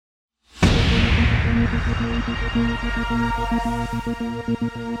Hey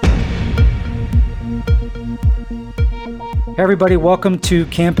everybody, welcome to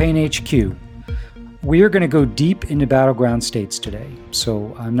Campaign HQ. We are going to go deep into battleground states today.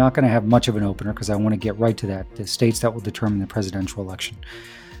 So I'm not going to have much of an opener because I want to get right to that, the states that will determine the presidential election.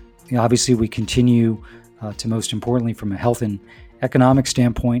 Obviously, we continue to, most importantly, from a health and economic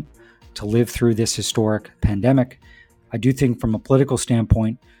standpoint, to live through this historic pandemic. I do think from a political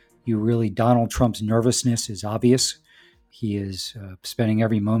standpoint, Donald Trump's nervousness is obvious. He is spending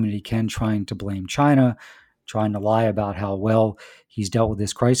every moment he can trying to blame China, trying to lie about how well he's dealt with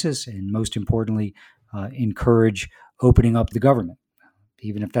this crisis, and most importantly, encourage opening up the government,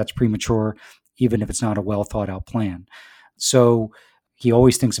 even if that's premature, even if it's not a well thought out plan. So he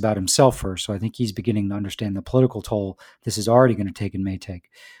always thinks about himself first. So I think he's beginning to understand the political toll this is already going to take and may take.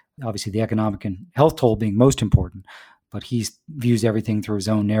 Obviously, the economic and health toll being most important, but he views everything through his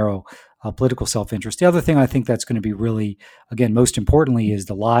own narrow political self-interest. The other thing I think that's going to be really, again, most importantly, is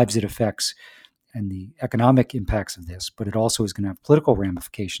the lives it affects and the economic impacts of this, but it also is going to have political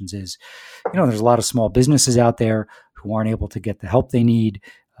ramifications. There's a lot of small businesses out there who aren't able to get the help they need.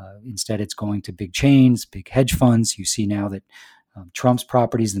 Instead, it's going to big chains, big hedge funds. You see now that Trump's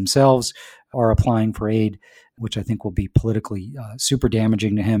properties themselves are applying for aid, which I think will be politically super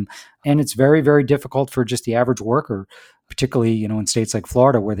damaging to him. And it's very, very difficult for just the average worker, particularly, in states like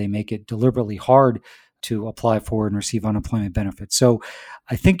Florida, where they make it deliberately hard to apply for and receive unemployment benefits. So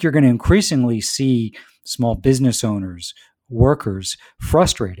I think you're going to increasingly see small business owners, workers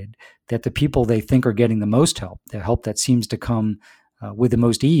frustrated that the people they think are getting the most help, the help that seems to come with the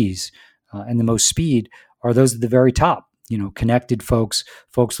most ease and the most speed, are those at the very top. Connected folks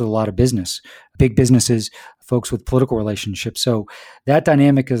with a lot of business, big businesses, folks with political relationships. So that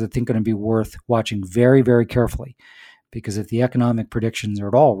dynamic is, I think, going to be worth watching very, very carefully, because if the economic predictions are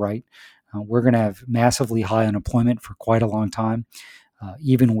at all right, we're going to have massively high unemployment for quite a long time,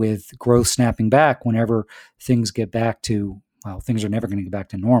 even with growth snapping back whenever things get back to, things are never going to get back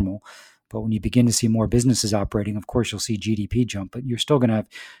to normal. But when you begin to see more businesses operating, of course, you'll see GDP jump, but you're still going to have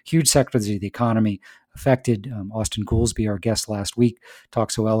huge sectors of the economy affected. Austin Goolsbee, our guest last week,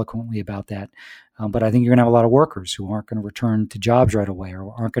 talked so eloquently about that. But I think you're going to have a lot of workers who aren't going to return to jobs right away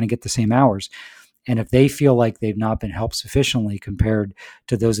or aren't going to get the same hours. And if they feel like they've not been helped sufficiently compared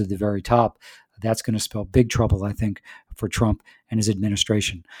to those at the very top, that's going to spell big trouble, I think, for Trump and his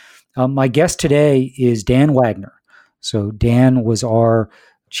administration. My guest today is Dan Wagner. So Dan was our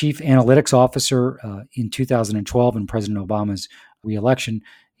chief analytics officer in 2012 in President Obama's reelection.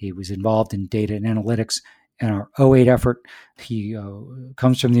 He was involved in data and analytics in our 2008 effort. He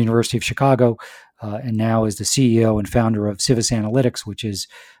comes from the University of Chicago and now is the CEO and founder of Civis Analytics, which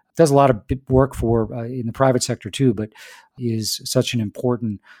does a lot of work for in the private sector too, but is such an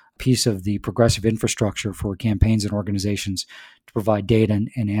important piece of the progressive infrastructure for campaigns and organizations to provide data and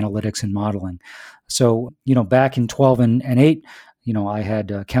analytics and modeling. So, back in 12 and 8, I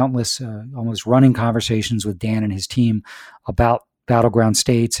had countless, almost running conversations with Dan and his team about battleground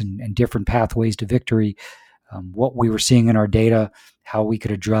states and different pathways to victory, what we were seeing in our data, how we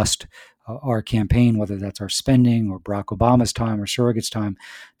could adjust our campaign, whether that's our spending or Barack Obama's time or surrogates' time,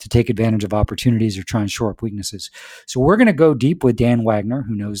 to take advantage of opportunities or try and shore up weaknesses. So we're going to go deep with Dan Wagner,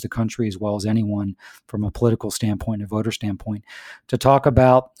 who knows the country as well as anyone from a political standpoint and a voter standpoint, to talk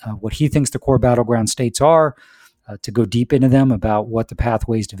about what he thinks the core battleground states are, to go deep into them about what the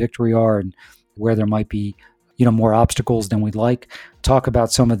pathways to victory are and where there might be more obstacles than we'd like, talk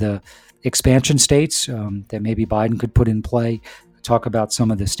about some of the expansion states that maybe Biden could put in play, talk about some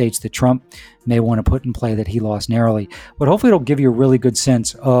of the states that Trump may want to put in play that he lost narrowly. But hopefully it'll give you a really good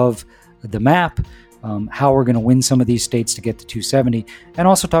sense of the map, how we're going to win some of these states to get to 270, and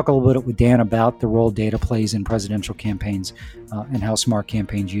also talk a little bit with Dan about the role data plays in presidential campaigns and how smart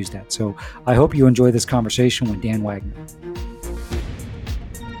campaigns use that. So I hope you enjoy this conversation with Dan Wagner.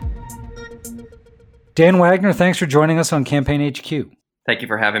 Dan Wagner, thanks for joining us on Campaign HQ. Thank you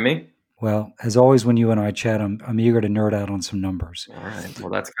for having me. Well, as always, when you and I chat, I'm eager to nerd out on some numbers. All right. Well,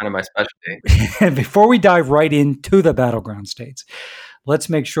 that's kind of my specialty. And before we dive right into the battleground states, let's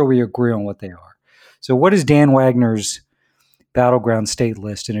make sure we agree on what they are. So what is Dan Wagner's battleground state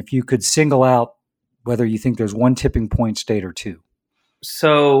list? And if you could single out whether you think there's one tipping point state or two.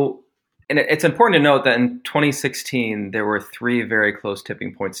 So, and it's important to note that in 2016, there were 3 very close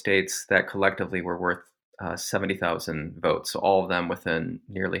tipping point states that collectively were worth 70,000 votes, so all of them within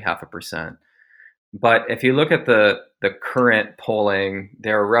nearly 0.5%. But if you look at the current polling,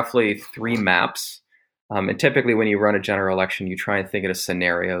 there are roughly 3 maps. And typically when you run a general election, you try and think of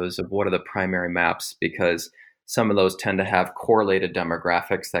scenarios of what are the primary maps, because some of those tend to have correlated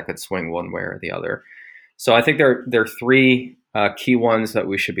demographics that could swing one way or the other. So I think there are three key ones that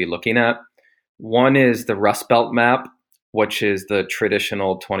we should be looking at. One is the Rust Belt map, which is the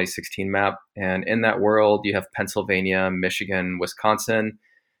traditional 2016 map. And in that world, you have Pennsylvania, Michigan, Wisconsin.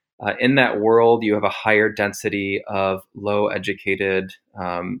 In that world, you have a higher density of low educated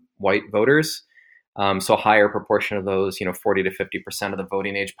white voters. So a higher proportion of those, 40 to 50% of the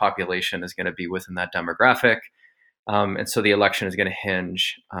voting age population is going to be within that demographic. And so the election is going to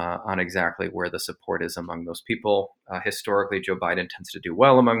hinge on exactly where the support is among those people. Historically, Joe Biden tends to do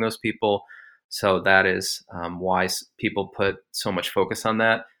well among those people. So that is why people put so much focus on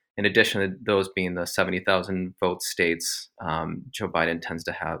that. In addition to those being the 70,000 vote states, Joe Biden tends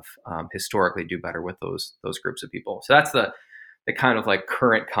to have historically do better with those groups of people. So that's the kind of like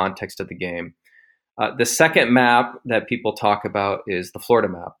current context of the game. The second map that people talk about is the Florida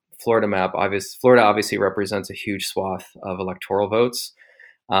map. Florida obviously represents a huge swath of electoral votes.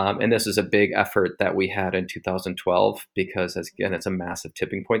 And this is a big effort that we had in 2012 because, again, it's a massive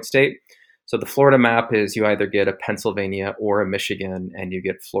tipping point state. So the Florida map is you either get a Pennsylvania or a Michigan and you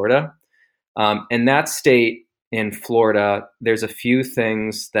get Florida. In that state, in Florida, there's a few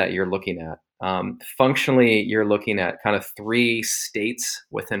things that you're looking at. Functionally, you're looking at kind of three states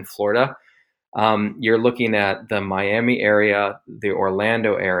within Florida. You're looking at the Miami area, the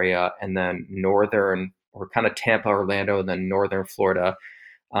Orlando area, and then northern, or kind of Tampa, Orlando, and then northern Florida.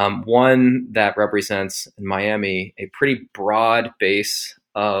 One that represents in Miami a pretty broad base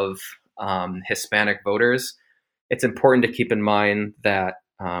of Hispanic voters. It's important to keep in mind that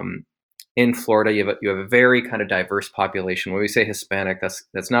in Florida, you have a very kind of diverse population. When we say Hispanic,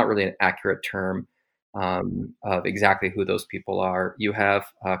 that's not really an accurate term of exactly who those people are. You have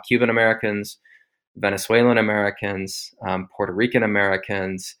Cuban Americans, Venezuelan Americans, Puerto Rican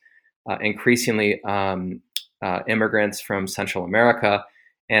Americans, increasingly immigrants from Central America.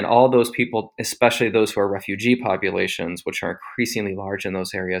 And all those people, especially those who are refugee populations, which are increasingly large in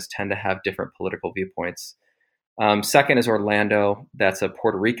those areas, tend to have different political viewpoints. Second is Orlando. That's a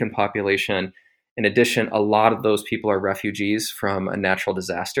Puerto Rican population. In addition, a lot of those people are refugees from a natural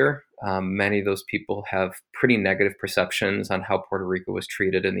disaster. Many of those people have pretty negative perceptions on how Puerto Rico was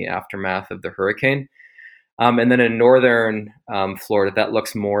treated in the aftermath of the hurricane. And then in northern Florida, that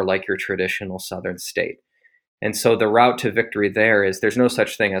looks more like your traditional southern state. And so the route to victory there is there's no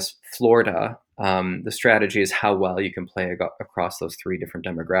such thing as Florida. The strategy is how well you can play across those three different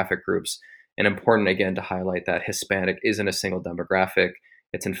demographic groups. And important, again, to highlight that Hispanic isn't a single demographic.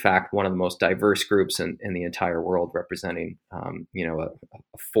 It's, in fact, one of the most diverse groups in the entire world, representing a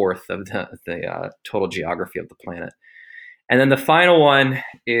fourth of the total geography of the planet. And then the final one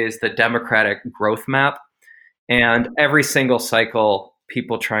is the Democratic growth map. And every single cycle,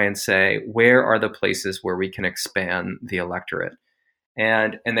 people try and say, where are the places where we can expand the electorate?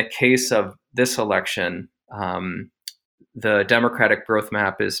 And in the case of this election, the Democratic growth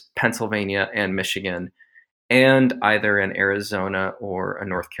map is Pennsylvania and Michigan, and either in Arizona or in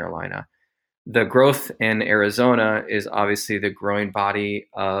North Carolina. The growth in Arizona is obviously the growing body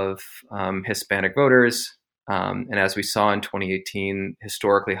of Hispanic voters. And as we saw in 2018,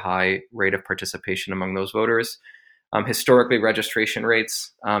 historically high rate of participation among those voters. Historically, registration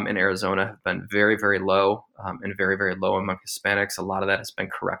rates in Arizona have been very, very low and very, very low among Hispanics. A lot of that has been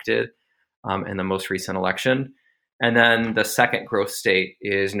corrected in the most recent election. And then the second growth state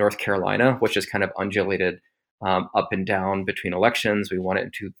is North Carolina, which is kind of undulated up and down between elections. We won it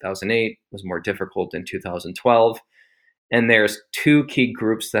in 2008. It was more difficult in 2012. And there's two key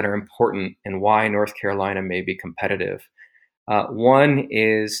groups that are important in why North Carolina may be competitive. One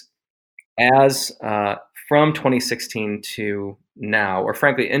is from 2016 to now, or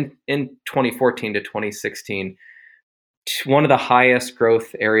frankly, in 2014 to 2016, one of the highest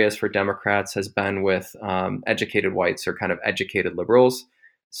growth areas for Democrats has been with educated whites, or kind of educated liberals.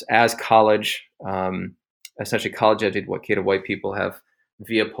 So as essentially college-educated white people have,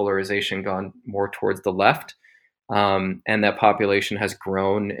 via polarization, gone more towards the left. And that population has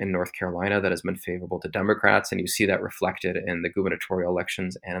grown in North Carolina. That has been favorable to Democrats. And you see that reflected in the gubernatorial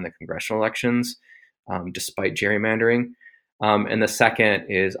elections and in the congressional elections, despite gerrymandering. And the second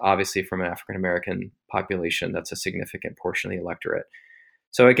is obviously from an African-American population. That's a significant portion of the electorate.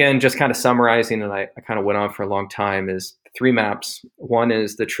 So again, just kind of summarizing, and I kind of went on for a long time, is three maps. One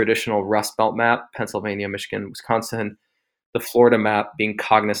is the traditional Rust Belt map, Pennsylvania, Michigan, Wisconsin. The Florida map, being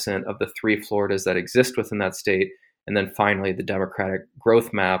cognizant of the three Floridas that exist within that state. And then finally, the Democratic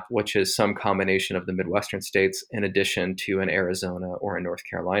growth map, which is some combination of the Midwestern states in addition to an Arizona or in North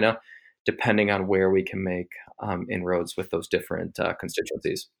Carolina, depending on where we can make inroads with those different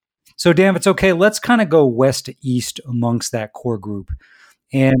constituencies. So, Dan, if it's okay, let's kind of go west to east amongst that core group.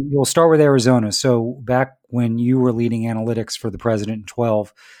 And we'll start with Arizona. So, back when you were leading analytics for the president in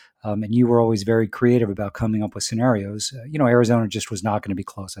 12, and you were always very creative about coming up with scenarios, Arizona just was not going to be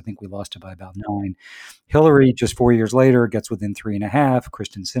close. I think we lost it by about 9. Hillary, just 4 years later, gets within 3.5.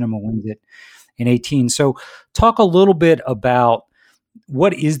 Kristen Sinema wins it in 18. So, talk a little bit about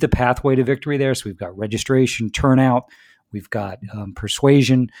what is the pathway to victory there. So, we've got registration, turnout. We've got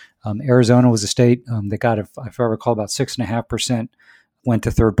persuasion. Arizona was a state that got, if I recall, about 6.5% went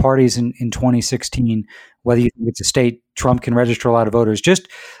to third parties in 2016. Whether you think it's a state Trump can register a lot of voters, just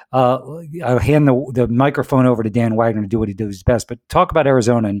I'll hand the microphone over to Dan Wagner to do what he does best. But talk about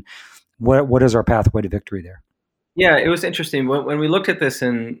Arizona and what is our pathway to victory there? Yeah, it was interesting. When we looked at this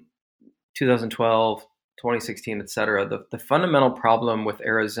in 2012, 2016, et cetera, the fundamental problem with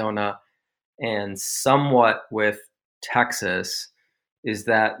Arizona and somewhat with Texas is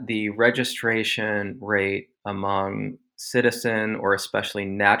that the registration rate among citizen or especially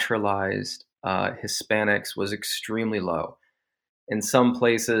naturalized Hispanics was extremely low in some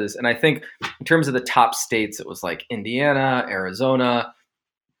places. And I think in terms of the top states, it was like Indiana, Arizona.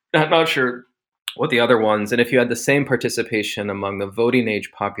 I'm not sure what the other ones. And if you had the same participation among the voting age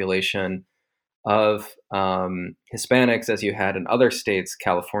population of Hispanics as you had in other states,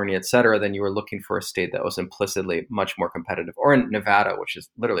 California, et cetera, then you were looking for a state that was implicitly much more competitive, or in Nevada, which is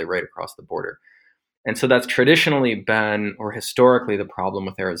literally right across the border. And so that's traditionally been, or historically, the problem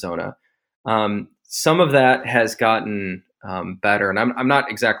with Arizona. Some of that has gotten better, and I'm not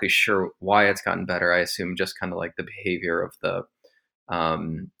exactly sure why it's gotten better. I assume just kind of like the behavior of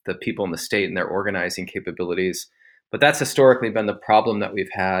the people in the state and their organizing capabilities. But that's historically been the problem that we've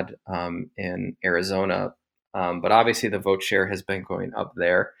had in Arizona. But obviously, the vote share has been going up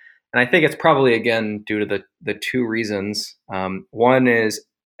there, and I think it's probably again due to the two reasons. One is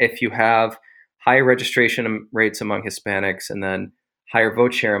if you have higher registration rates among Hispanics and then higher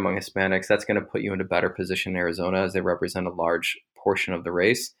vote share among Hispanics, that's going to put you in a better position in Arizona as they represent a large portion of the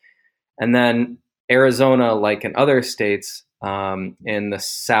race. And then Arizona, like in other states in the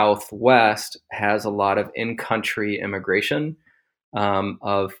Southwest, has a lot of in-country immigration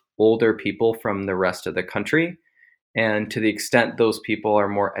of older people from the rest of the country. And to the extent those people are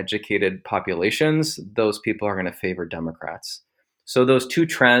more educated populations, those people are going to favor Democrats. So those two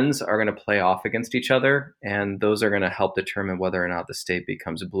trends are going to play off against each other, and those are going to help determine whether or not the state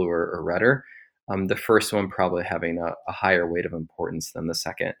becomes bluer or redder. The first one probably having a higher weight of importance than the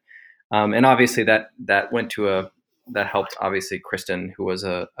second. And obviously that helped obviously Kristen, who was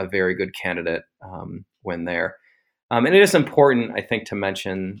a very good candidate, win there. And it is important, I think, to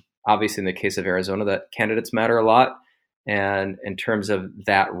mention, obviously in the case of Arizona, that candidates matter a lot. And in terms of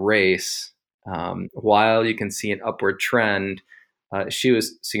that race, while you can see an upward trend, she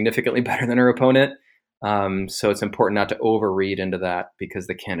was significantly better than her opponent. So it's important not to overread into that because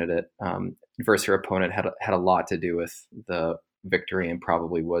the candidate versus her opponent had a lot to do with the victory and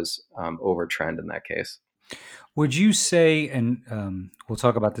probably was over trend in that case. Would you say, and we'll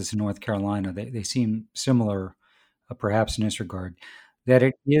talk about this in North Carolina, they seem similar, perhaps in this regard, that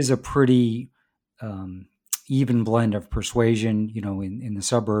it is a pretty even blend of persuasion, in the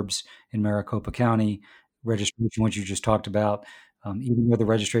suburbs in Maricopa County, registration, what you just talked about. Even though the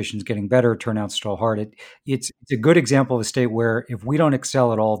registration is getting better, turnout's still hard. It's a good example of a state where if we don't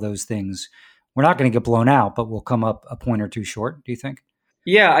excel at all those things, we're not going to get blown out, but we'll come up a point or two short. Do you think?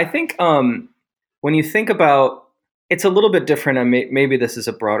 Yeah, I think when you think about, it's a little bit different, and maybe this is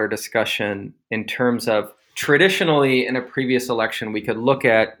a broader discussion in terms of traditionally in a previous election, we could look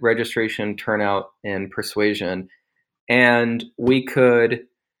at registration, turnout, and persuasion, and we could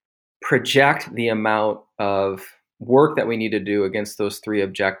project the amount of work that we need to do against those three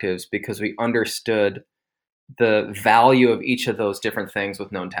objectives because we understood the value of each of those different things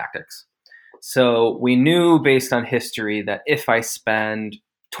with known tactics. So we knew based on history that if I spend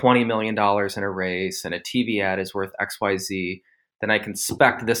 $20 million in a race and a TV ad is worth XYZ, then I can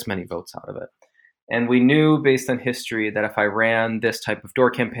expect this many votes out of it. And we knew based on history that if I ran this type of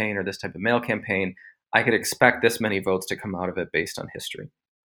door campaign or this type of mail campaign, I could expect this many votes to come out of it based on history.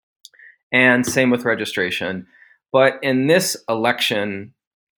 And same with registration. But in this election,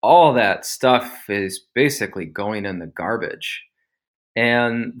 all that stuff is basically going in the garbage.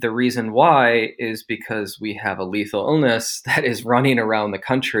 And the reason why is because we have a lethal illness that is running around the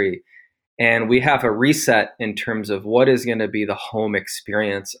country. And we have a reset in terms of what is going to be the home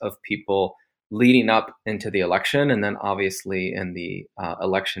experience of people leading up into the election, and then obviously in the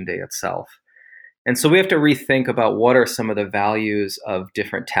election day itself. And so we have to rethink about what are some of the values of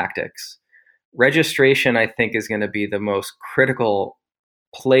different tactics. Registration, I think, is going to be the most critical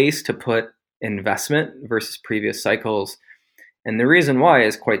place to put investment versus previous cycles. And the reason why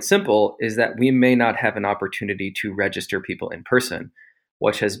is quite simple, is that we may not have an opportunity to register people in person,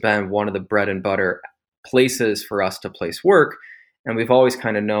 which has been one of the bread and butter places for us to place work. And we've always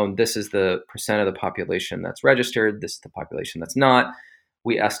kind of known this is the percent of the population that's registered, this is the population that's not.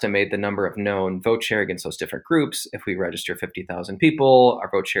 We estimate the number of known vote share against those different groups. If we register 50,000 people, our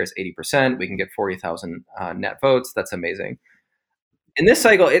vote share is 80%, we can get 40,000 net votes. That's amazing. In this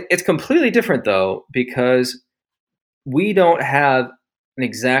cycle, it's completely different, though, because we don't have an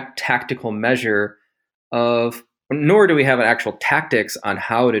exact tactical measure of, nor do we have an actual tactics on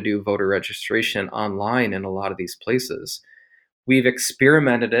how to do voter registration online in a lot of these places. We've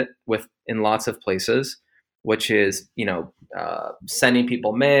experimented it in lots of places, which is, sending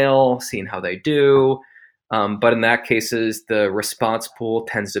people mail, seeing how they do. But in that cases, the response pool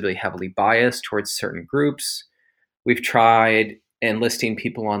tends to be heavily biased towards certain groups. We've tried enlisting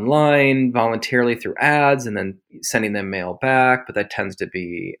people online voluntarily through ads and then sending them mail back, but that tends to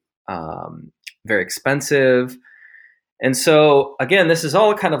be very expensive. And so, again, this is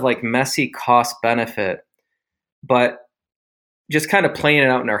all kind of like messy cost benefit, but just kind of playing it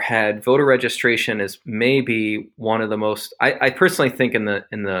out in our head, voter registration is maybe one of the most, I personally think in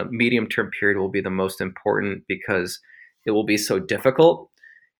the medium term period will be the most important, because it will be so difficult,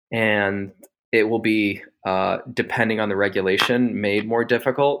 and it will be, depending on the regulation, made more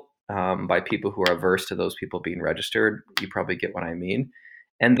difficult by people who are averse to those people being registered. You probably get what I mean.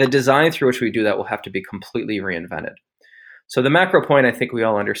 And the design through which we do that will have to be completely reinvented. So the macro point I think we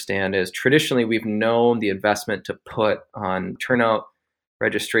all understand is, traditionally we've known the investment to put on turnout,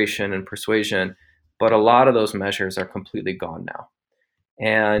 registration, and persuasion, but a lot of those measures are completely gone now.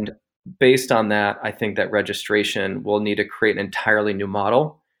 And based on that, I think that registration will need to create an entirely new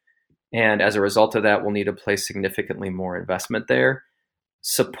model. And as a result of that, we'll need to place significantly more investment there.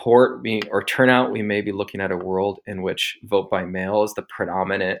 Support or turnout, we may be looking at a world in which vote by mail is the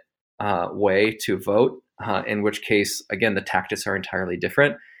predominant way to vote. In which case, again, the tactics are entirely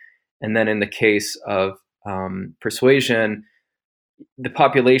different. And then in the case of persuasion, the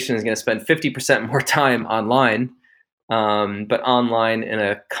population is going to spend 50% more time online, but online in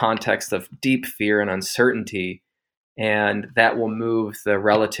a context of deep fear and uncertainty. And that will move the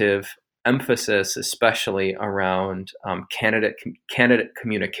relative emphasis, especially around candidate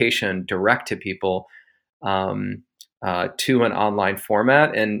communication direct to people, to an online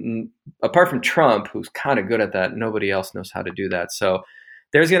format. And apart from Trump, who's kind of good at that, nobody else knows how to do that. So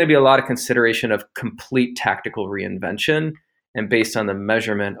there's going to be a lot of consideration of complete tactical reinvention. And based on the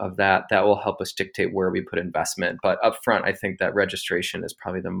measurement of that, that will help us dictate where we put investment. But upfront, I think that registration is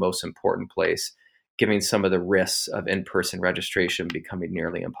probably the most important place, given some of the risks of in-person registration becoming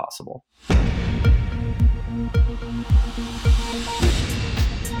nearly impossible.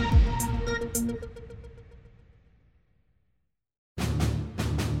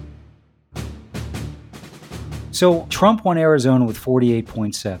 So Trump won Arizona with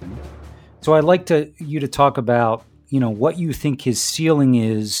 48.7. So I'd like you to talk about, what you think his ceiling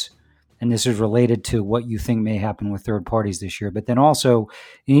is, and this is related to what you think may happen with third parties this year. But then also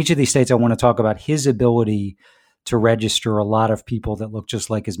in each of these states, I want to talk about his ability to register a lot of people that look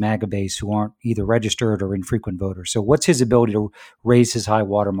just like his MAGA base who aren't either registered or infrequent voters. So what's his ability to raise his high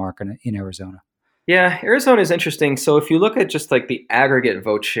watermark in Arizona? Yeah, Arizona is interesting. So if you look at just like the aggregate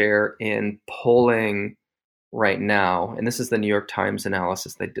vote share in polling right now, and this is the New York Times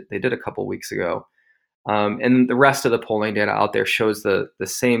analysis they did a couple weeks ago, and the rest of the polling data out there shows the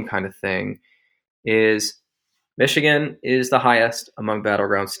same kind of thing, is Michigan is the highest among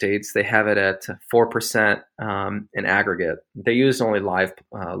battleground states. They have it at 4% in aggregate. They use only live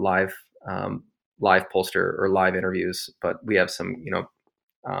pollster or live interviews, but we have some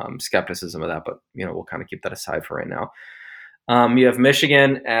skepticism of that. But we'll kind of keep that aside for right now. You have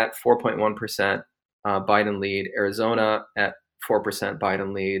Michigan at 4.1%. Biden lead, Arizona at 4%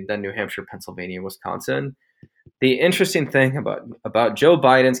 Biden lead, then New Hampshire, Pennsylvania, Wisconsin. The interesting thing about Joe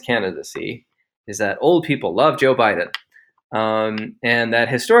Biden's candidacy is that old people love Joe Biden, and that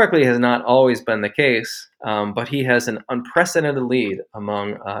historically has not always been the case, but he has an unprecedented lead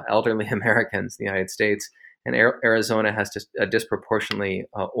among elderly Americans in the United States, and Arizona has just a disproportionately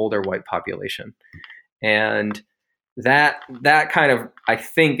older white population. And that kind of, I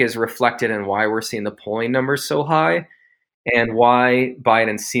think, is reflected in why we're seeing the polling numbers so high, and why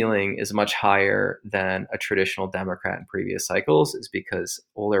Biden's ceiling is much higher than a traditional Democrat in previous cycles, is because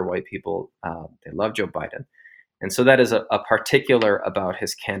older white people, they love Joe Biden. And so that is a particular about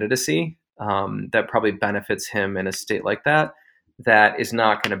his candidacy that probably benefits him in a state like that is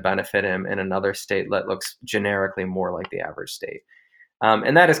not going to benefit him in another state that looks generically more like the average state.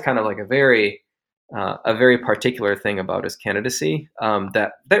 And that is kind of like a very particular thing about his candidacy,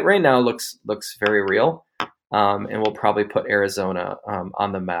 that right now looks very real, and will probably put Arizona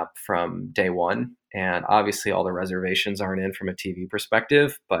on the map from day one. And obviously, all the reservations aren't in from a TV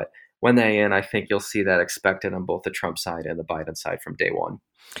perspective, but when they in, I think you'll see that expected on both the Trump side and the Biden side from day one.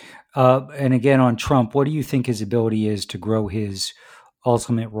 And again, on Trump, what do you think his ability is to grow his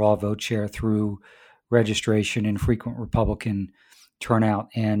ultimate raw vote share through registration and frequent Republican turnout?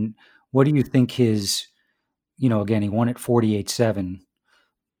 And what do you think his, again, he won at 48-7.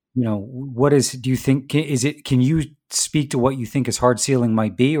 What is, do you think, can you speak to what you think his hard ceiling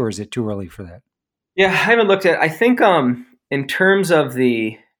might be, or is it too early for that? Yeah, I haven't looked at. I think in terms of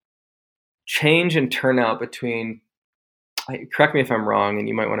the change in turnout between, correct me if I'm wrong, and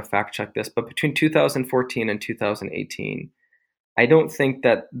you might want to fact check this, but between 2014 and 2018, I don't think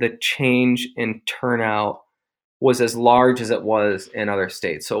that the change in turnout was as large as it was in other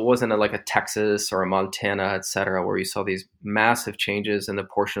states. So it wasn't like a Texas or a Montana, et cetera, where you saw these massive changes in the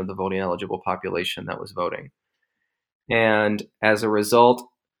portion of the voting eligible population that was voting. And as a result,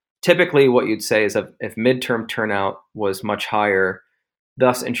 typically what you'd say is if midterm turnout was much higher,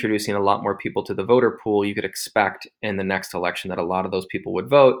 thus introducing a lot more people to the voter pool, you could expect in the next election that a lot of those people would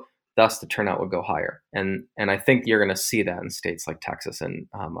vote, thus the turnout would go higher. And I think you're going to see that in states like Texas and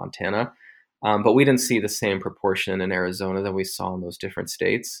Montana. But we didn't see the same proportion in Arizona that we saw in those different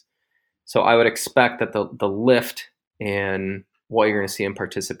states. So I would expect that the lift in what you're going to see in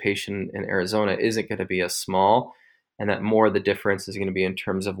participation in Arizona isn't going to be as small, and that more of the difference is going to be in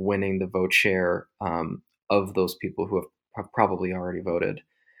terms of winning the vote share of those people who have probably already voted.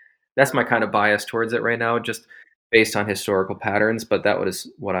 That's my kind of bias towards it right now, just based on historical patterns, but that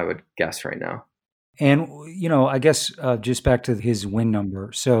was what I would guess right now. And, I guess just back to his win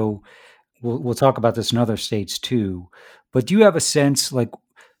number. So we'll talk about this in other states too, but do you have a sense, like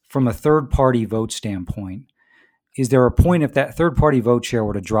from a third party vote standpoint, is there a point if that third party vote share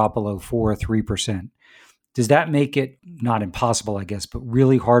were to drop below 4 or 3%? Does that make it not impossible, I guess, but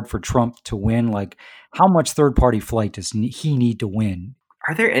really hard for Trump to win? Like, how much third party flight does he need to win?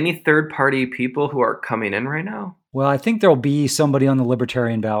 Are there any third party people who are coming in right now? Well, I think there'll be somebody on the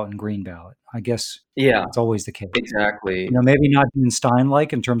Libertarian ballot and Green ballot. I guess Yeah, that's always the case. exactly. Maybe not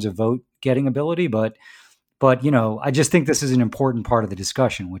Stein-like in terms of vote getting ability, but I just think this is an important part of the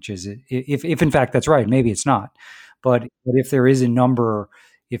discussion, which is if in fact that's right, maybe it's not, but if there is a number,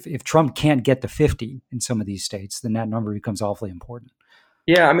 if Trump can't get to 50 in some of these states, then that number becomes awfully important.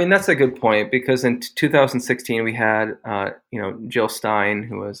 Yeah, I mean that's a good point, because in 2016 we had Jill Stein,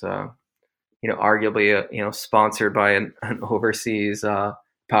 who was arguably sponsored by an overseas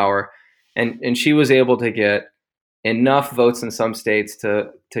power, and she was able to get enough votes in some states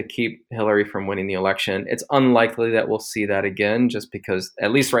to keep Hillary from winning the election. It's unlikely that we'll see that again, just because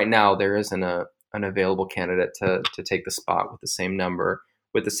at least right now there isn't an available candidate to take the spot with the same number,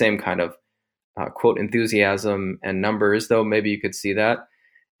 with the same kind of quote enthusiasm and numbers. Though maybe you could see that.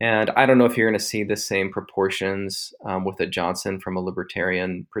 And I don't know if you're going to see the same proportions with a Johnson from a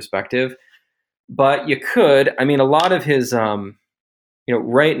libertarian perspective, but you could. I mean, a lot of his,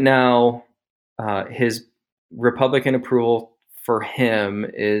 right now, his Republican approval for him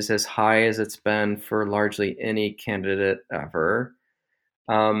is as high as it's been for largely any candidate ever.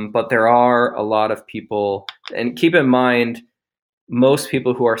 But there are a lot of people, and keep in mind, most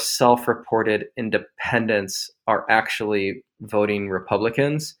people who are self-reported independents are actually voting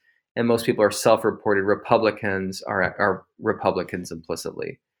Republicans, and most people are self-reported Republicans are Republicans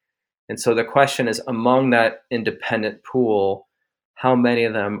implicitly. And so the question is, among that independent pool, how many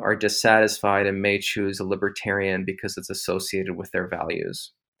of them are dissatisfied and may choose a libertarian because it's associated with their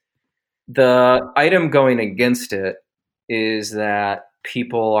values? The item going against it is that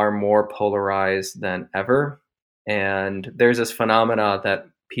people are more polarized than ever. And there's this phenomena that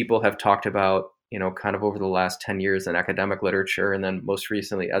people have talked about, kind of over the last 10 years in academic literature. And then most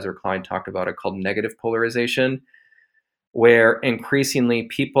recently, Ezra Klein talked about it, called negative polarization, where increasingly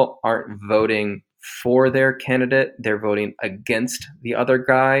people aren't voting for their candidate, they're voting against the other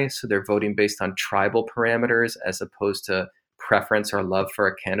guy. So they're voting based on tribal parameters as opposed to preference or love for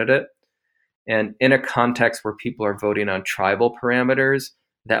a candidate. And in a context where people are voting on tribal parameters,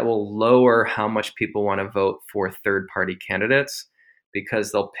 that will lower how much people want to vote for third-party candidates,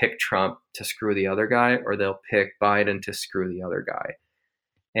 because they'll pick Trump to screw the other guy, or they'll pick Biden to screw the other guy.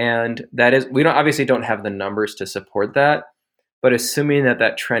 And that is, we obviously don't have the numbers to support that, but assuming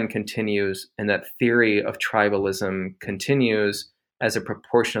that trend continues and that theory of tribalism continues as a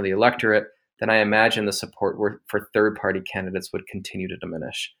proportion of the electorate, then I imagine the support for third-party candidates would continue to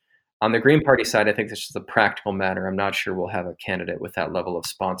diminish. On the Green Party side, I think this is a practical matter. I'm not sure we'll have a candidate with that level of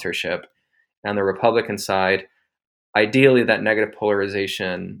sponsorship. On the Republican side, ideally, that negative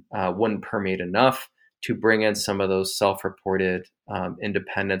polarization wouldn't permeate enough to bring in some of those self-reported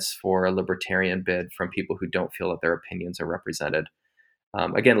independents for a libertarian bid from people who don't feel that their opinions are represented.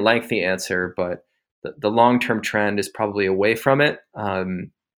 Again, lengthy answer, but the long-term trend is probably away from it.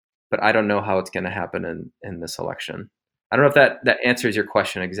 But I don't know how it's going to happen in this election. I don't know if that answers your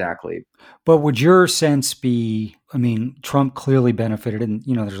question exactly. But would your sense be, I mean, Trump clearly benefited, and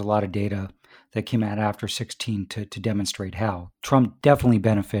there's a lot of data that came out after 16 to demonstrate how Trump definitely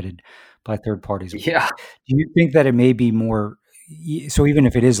benefited by third parties. Yeah. Do you think that it may be more, so even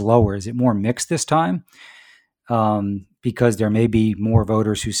if it is lower, is it more mixed this time? Because there may be more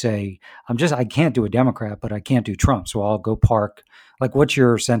voters who say, I can't do a Democrat, but I can't do Trump, so I'll go park. Like, what's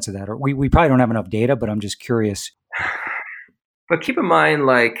your sense of that? Or we probably don't have enough data, but I'm just curious. But keep in mind,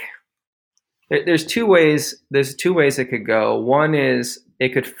 like, there's two ways it could go. One is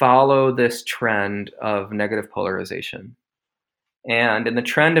it could follow this trend of negative polarization. And in the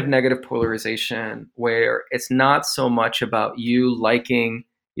trend of negative polarization, where it's not so much about you liking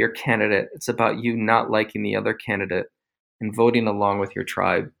your candidate, it's about you not liking the other candidate and voting along with your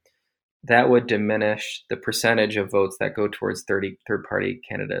tribe, that would diminish the percentage of votes that go towards third-party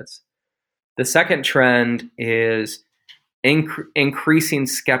candidates. The second trend is increasing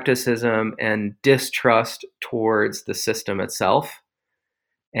skepticism and distrust towards the system itself.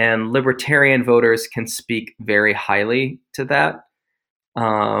 And libertarian voters can speak very highly to that.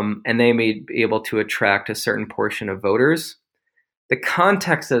 And they may be able to attract a certain portion of voters. The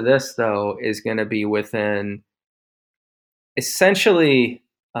context of this, though, is going to be within essentially,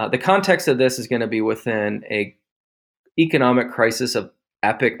 the context of this is going to be within a economic crisis of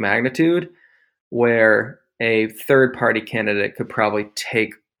epic magnitude, where a third-party candidate could probably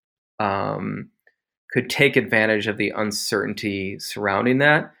take advantage of the uncertainty surrounding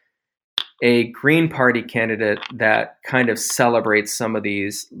that. A Green Party candidate that kind of celebrates some of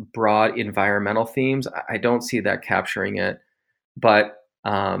these broad environmental themes, I don't see that capturing it. But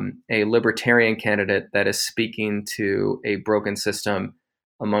a libertarian candidate that is speaking to a broken system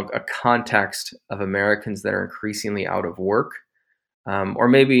among a context of Americans that are increasingly out of work, or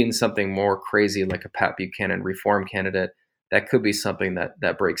maybe in something more crazy like a Pat Buchanan reform candidate, that could be something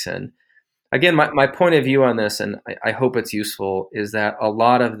that breaks in. Again, my point of view on this, and I hope it's useful, is that a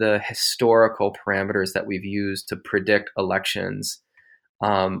lot of the historical parameters that we've used to predict elections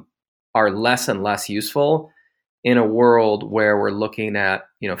are less and less useful in a world where we're looking at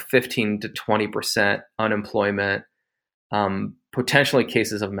 15 to 20% unemployment, potentially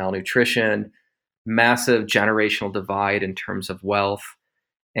cases of malnutrition, massive generational divide in terms of wealth,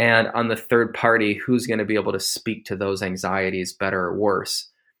 and on the third party, who's going to be able to speak to those anxieties better or worse.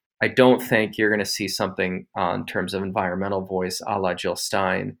 I don't think you're going to see something in terms of environmental voice a la Jill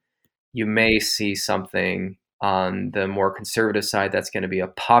Stein. You may see something on the more conservative side that's going to be a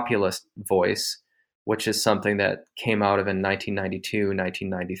populist voice, which is something that came out of in 1992,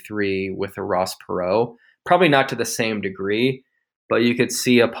 1993 with a Ross Perot. Probably not to the same degree, but you could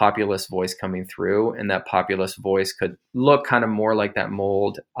see a populist voice coming through, and that populist voice could look kind of more like that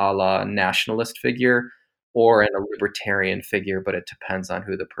mold a la nationalist figure or in a libertarian figure, but it depends on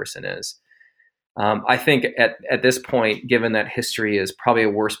who the person is. I think at this point, given that history is probably a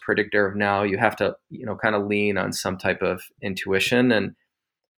worse predictor of now, you have to kind of lean on some type of intuition, and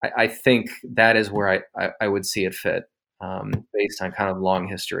I think that is where I would see it fit based on kind of long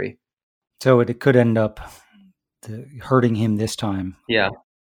history. So it could end up hurting him this time. Yeah,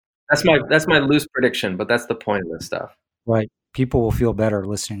 that's my loose prediction, but that's the point of this stuff. Right. People will feel better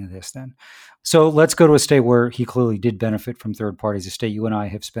listening to this then. So let's go to a state where he clearly did benefit from third parties, a state you and I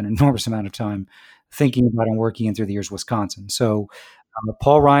have spent an enormous amount of time thinking about and working in through the years, Wisconsin. So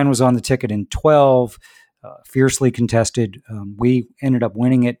Paul Ryan was on the ticket in 12, fiercely contested. We ended up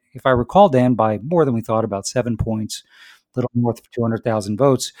winning it, if I recall, Dan, by more than we thought, about 7 points, a little north of 200,000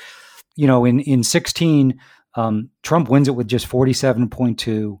 votes. In 16, Trump wins it with just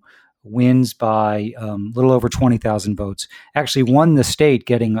 47.2, wins by a little over 20,000 votes, actually won the state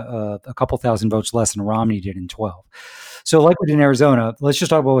getting a couple thousand votes less than Romney did in 12. So like we did in Arizona, let's just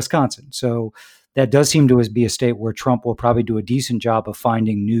talk about Wisconsin. So that does seem to be a state where Trump will probably do a decent job of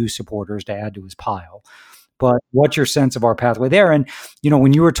finding new supporters to add to his pile. But what's your sense of our pathway there? And,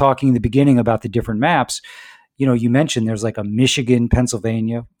 when you were talking in the beginning about the different maps, you mentioned there's like a Michigan,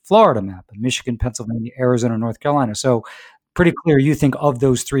 Pennsylvania, Florida map, a Michigan, Pennsylvania, Arizona, North Carolina. So pretty clear you think of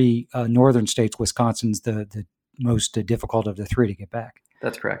those three northern states, Wisconsin's the most difficult of the three to get back.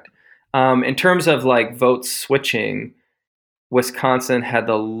 That's correct. In terms of like vote switching, Wisconsin had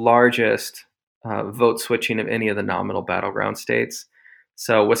the largest vote switching of any of the nominal battleground states.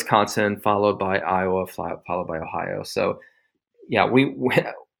 So Wisconsin, followed by Iowa, followed by Ohio. So yeah, we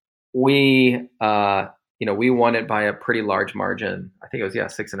won it by a pretty large margin. I think it was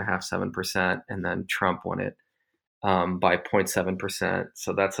 6.5, 7%, and then Trump won it by 0.7%.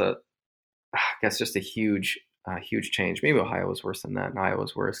 So that's I guess just a huge change. Maybe Ohio was worse than that, and Iowa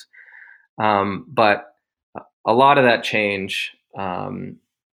was worse. But a lot of that change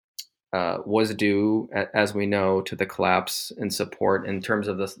was due, as we know, to the collapse in support in terms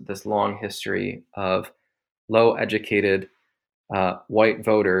of this long history of low educated white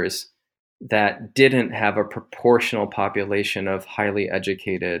voters that didn't have a proportional population of highly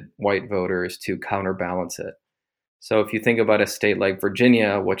educated white voters to counterbalance it. So if you think about a state like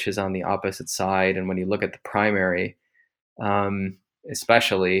Virginia, which is on the opposite side, and when you look at the primary,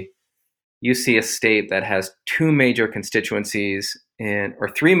 especially, you see a state that has three major constituencies in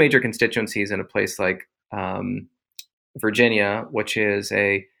a place like Virginia, which is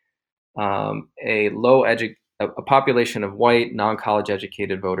a population of white non-college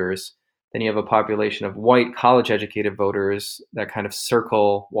educated voters. Then you have a population of white college educated voters that kind of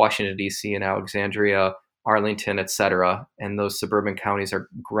circle Washington, D.C. and Alexandria, Arlington, et cetera. And those suburban counties are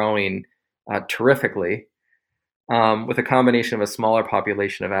growing terrifically, with a combination of a smaller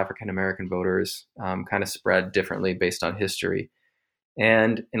population of African American voters, kind of spread differently based on history.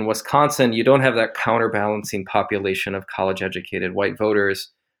 And in Wisconsin, you don't have that counterbalancing population of college educated white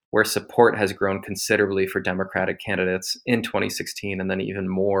voters, where support has grown considerably for Democratic candidates in 2016 and then even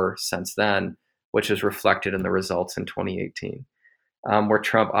more since then, which is reflected in the results in 2018, where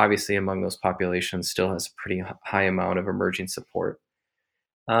Trump, obviously among those populations, still has a pretty high amount of emerging support.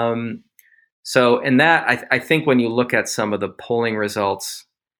 So in that, I think when you look at some of the polling results,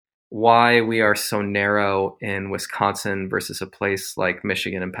 why we are so narrow in Wisconsin versus a place like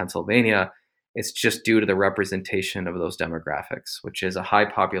Michigan and Pennsylvania, it's just due to the representation of those demographics, which is a high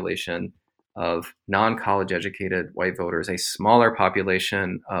population of non-college educated white voters, a smaller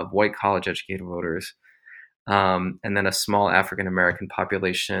population of white college educated voters, and then a small African American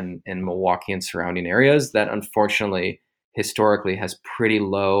population in Milwaukee and surrounding areas that unfortunately historically has pretty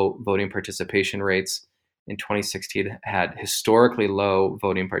low voting participation rates. In 2016 had historically low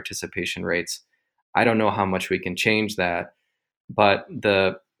voting participation rates. I don't know how much we can change that, but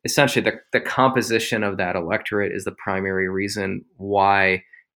essentially the composition of that electorate is the primary reason why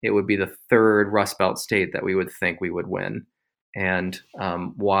it would be the third Rust Belt state that we would think we would win, and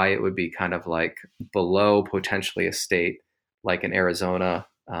why it would be kind of like below potentially a state like in Arizona,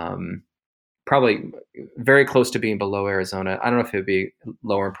 probably very close to being below Arizona. I don't know if it would be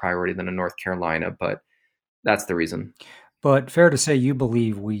lower in priority than a North Carolina, but that's the reason. But fair to say you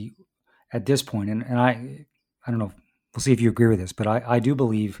believe we, at this point, and I don't know, we'll see if you agree with this, but I do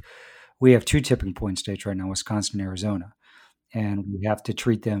believe we have two tipping point states right now, Wisconsin and Arizona, and we have to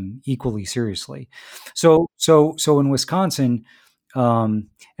treat them equally seriously. So in Wisconsin, and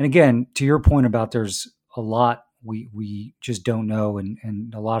again, to your point about there's a lot we just don't know,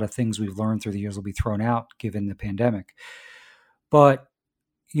 and a lot of things we've learned through the years will be thrown out given the pandemic. But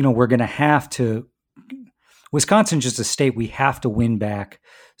we're going to have to. Wisconsin's just a state we have to win back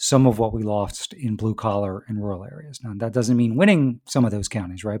some of what we lost in blue collar and rural areas. Now, that doesn't mean winning some of those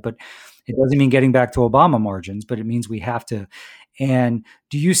counties, right? But it doesn't mean getting back to Obama margins, but it means we have to. And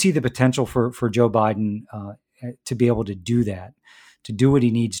do you see the potential for Joe Biden to be able to do that, to do what he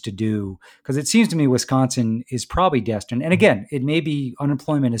needs to do? Because it seems to me Wisconsin is probably destined. And again, it may be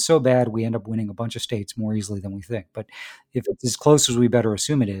unemployment is so bad we end up winning a bunch of states more easily than we think. But if it's as close as we better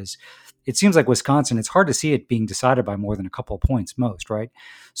assume it is, it seems like Wisconsin, it's hard to see it being decided by more than a couple of points most, right?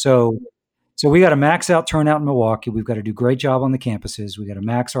 So we got to max out turnout in Milwaukee. We've got to do a great job on the campuses. We got to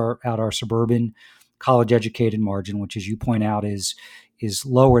max out our suburban college educated margin, which, as you point out, is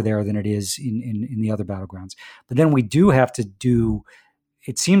lower there than it is in the other battlegrounds. But then we do have to do,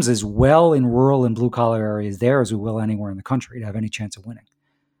 it seems, as well in rural and blue collar areas there as we will anywhere in the country to have any chance of winning.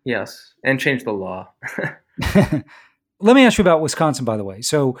 Yes, and change the law. Let me ask you about Wisconsin, by the way.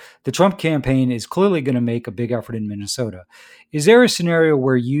 So the Trump campaign is clearly going to make a big effort in Minnesota. Is there a scenario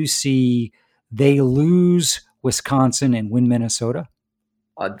where you see they lose Wisconsin and win Minnesota?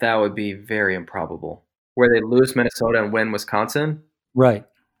 That would be very improbable. Where they lose Minnesota and win Wisconsin? Right.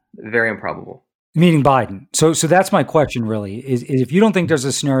 Very improbable. Meaning Biden. So that's my question really, is if you don't think there's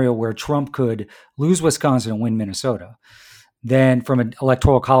a scenario where Trump could lose Wisconsin and win Minnesota, then from an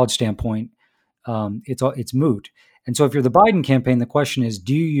electoral college standpoint, it's moot. And so if you're the Biden campaign, the question is,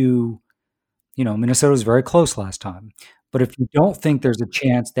 Minnesota was very close last time, but if you don't think there's a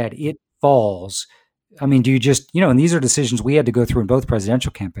chance that it falls, I mean, do you just, and these are decisions we had to go through in both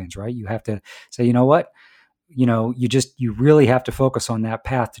presidential campaigns, right? You have to say, you know what, you really have to focus on that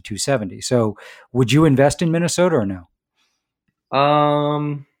path to 270. So would you invest in Minnesota or no?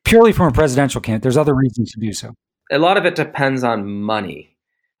 Purely from a presidential campaign. There's other reasons to do so. A lot of it depends on money,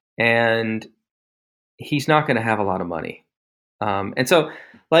 and he's not going to have a lot of money. And so,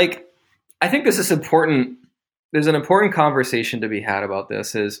 like, I think this is important. There's an important conversation to be had about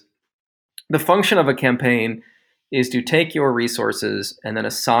this. Is the function of a campaign is to take your resources and then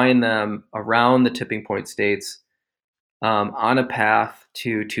assign them around the tipping point states on a path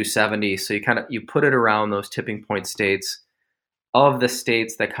to 270. So you put it around those tipping point states of the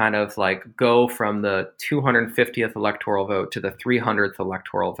states that kind of like go from the 250th electoral vote to the 300th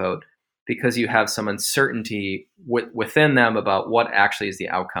electoral vote, because you have some uncertainty within them about what actually is the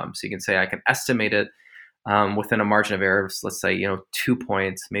outcome. So you can say, I can estimate it within a margin of error, let's say, 2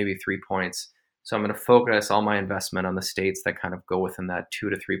 points, maybe 3 points. So I'm going to focus all my investment on the states that kind of go within that 2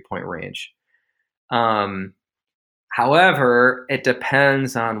 to 3 point range. However, it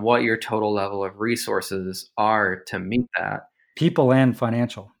depends on what your total level of resources are to meet that. People and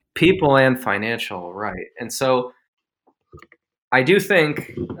financial. People and financial, right. And so I do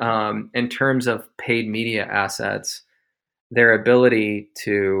think in terms of paid media assets, their ability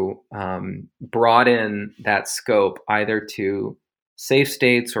to broaden that scope either to safe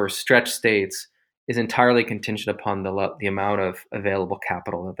states or stretch states is entirely contingent upon the amount of available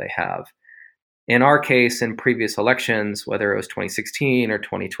capital that they have. In our case, in previous elections, whether it was 2016 or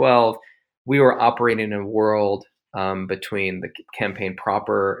 2012, we were operating in a world between the campaign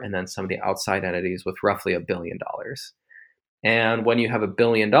proper and then some of the outside entities with roughly $1 billion. And when you have $1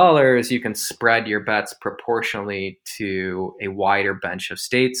 billion, you can spread your bets proportionally to a wider bench of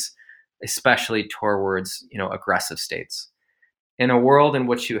states, especially towards, aggressive states. In a world in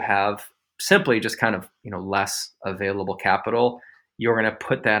which you have simply just kind of, less available capital, you're going to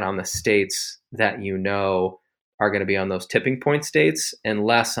put that on the states that are going to be on those tipping point states, and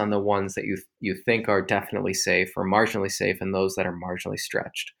less on the ones that you think are definitely safe or marginally safe, and those that are marginally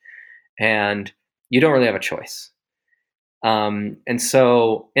stretched. And you don't really have a choice. And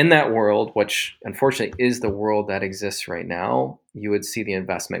so in that world, which unfortunately is the world that exists right now, you would see the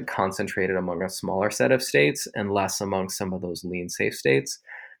investment concentrated among a smaller set of states and less among some of those lean safe states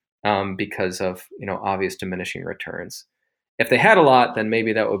because of obvious diminishing returns. If they had a lot, then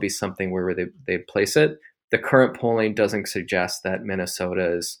maybe that would be something where they'd place it. The current polling doesn't suggest that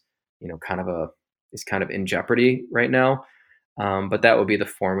Minnesota is kind of in jeopardy right now. But that would be the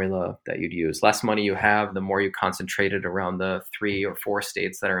formula that you'd use. Less money you have, the more you concentrate it around the 3 or 4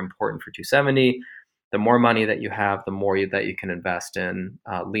 states that are important for 270. The more money that you have, the more that you can invest in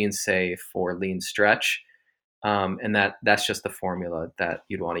lean safe or lean stretch. And that's just the formula that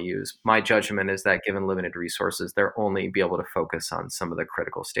you'd want to use. My judgment is that given limited resources, they'll only be able to focus on some of the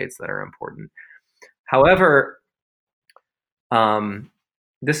critical states that are important. However,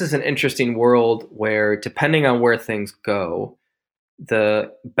 this is an interesting world where, depending on where things go,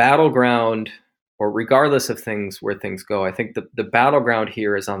 the battleground, or regardless of where things go, I think the battleground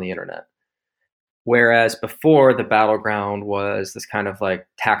here is on the internet. Whereas before, the battleground was this kind of like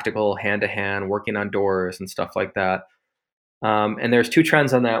tactical hand-to-hand working on doors and stuff like that. And there's 2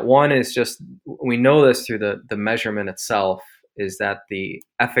 trends on that. One is just, we know this through the measurement itself, is that the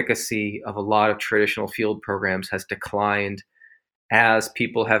efficacy of a lot of traditional field programs has declined as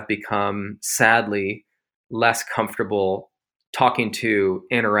people have become, sadly, less comfortable talking to,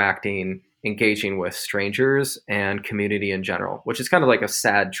 interacting, engaging with strangers and community in general, which is kind of like a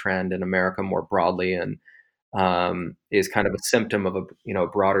sad trend in America more broadly, and is kind of a symptom of a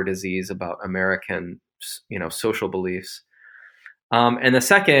broader disease about American social beliefs. And the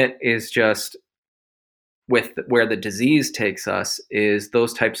second is just with where the disease takes us, is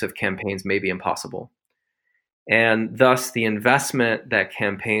those types of campaigns may be impossible. And thus the investment that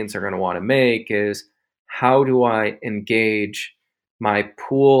campaigns are going to want to make is, how do I engage my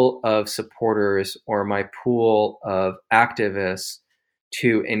pool of supporters or my pool of activists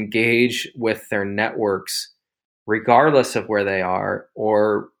to engage with their networks, regardless of where they are,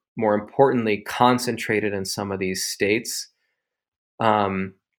 or more importantly, concentrated in some of these states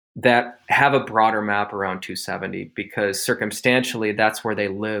that have a broader map around 270, because circumstantially, that's where they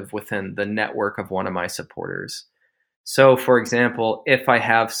live within the network of one of my supporters. So, for example, if I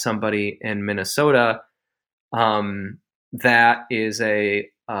have somebody in Minnesota that is a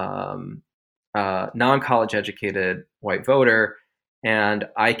non-college educated white voter, and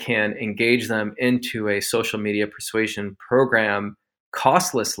I can engage them into a social media persuasion program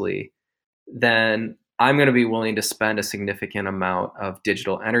costlessly, then I'm going to be willing to spend a significant amount of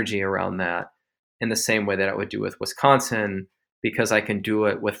digital energy around that in the same way that I would do with Wisconsin, because I can do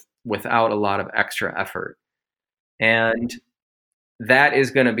it without a lot of extra effort. And that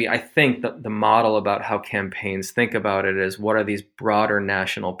is going to be, I think, the model about how campaigns think about it is, what are these broader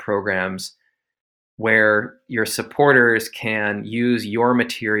national programs where your supporters can use your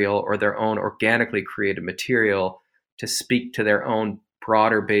material or their own organically created material to speak to their own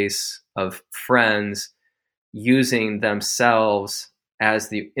broader base of friends, using themselves as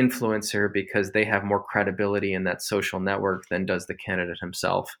the influencer because they have more credibility in that social network than does the candidate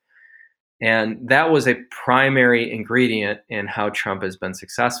himself. And that was a primary ingredient in how Trump has been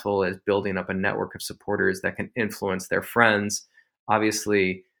successful, is building up a network of supporters that can influence their friends.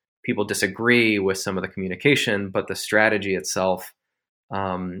 Obviously, people disagree with some of the communication, but the strategy itself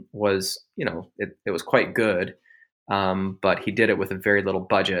was, it was quite good. But he did it with a very little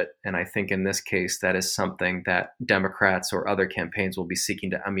budget. And I think in this case, that is something that Democrats or other campaigns will be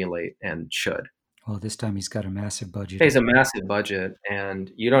seeking to emulate and should. Well, this time he's got a massive budget. He has a massive budget,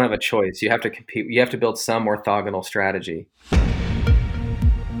 and you don't have a choice. You have to compete. You have to build some orthogonal strategy.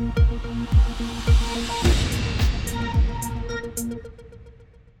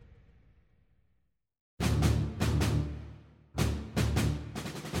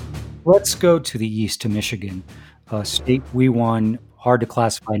 Let's go to the east, to Michigan, a state we won. Hard to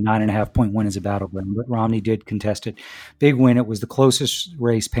classify 9.5-point win as a battleground, but Romney did contest it. Big win. It was the closest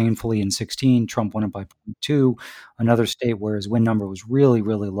race painfully in 16. Trump won it by 0.2. Another state where his win number was really,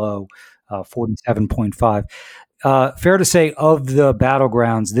 really low, 47.5. Fair to say, of the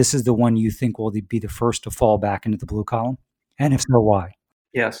battlegrounds, this is the one you think will be the first to fall back into the blue column? And if so, why?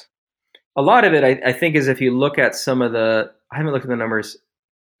 Yes. A lot of it, I think, is if you look at some of the, I haven't looked at the numbers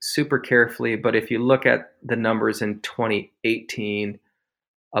super carefully, but if you look at the numbers in 2018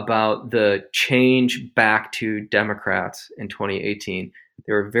 about the change back to Democrats in 2018,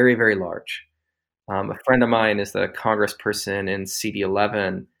 they were very, very large. A friend of mine is the congressperson in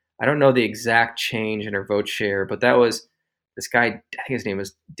CD11. I don't know the exact change in her vote share, but that was this guy, I think his name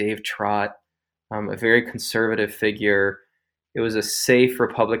was Dave Trott, a very conservative figure. It was a safe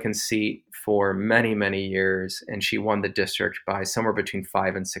Republican seat for many, many years, and she won the district by somewhere between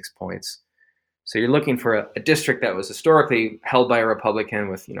 5 and 6 points. So you're looking for a district that was historically held by a Republican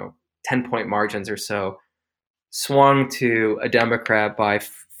with 10-point margins or so, swung to a Democrat by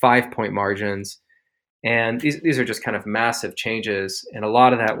 5-point margins. And these are just kind of massive changes. And a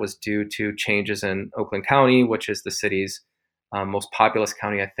lot of that was due to changes in Oakland County, which is the city's most populous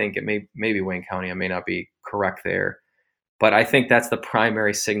county. I think it may be Wayne County. I may not be correct there. But I think that's the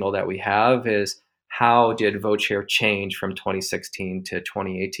primary signal that we have, is how did vote share change from 2016 to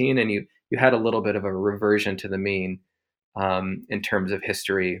 2018? And you had a little bit of a reversion to the mean in terms of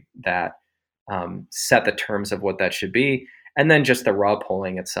history that set the terms of what that should be. And then just the raw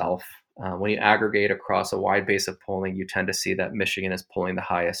polling itself. When you aggregate across a wide base of polling, you tend to see that Michigan is polling the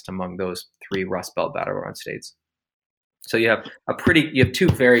highest among those 3 Rust Belt battleground states. So you have two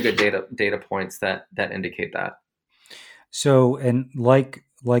very good data points that indicate that. So, and like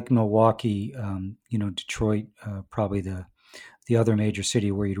Milwaukee, Detroit, probably the other major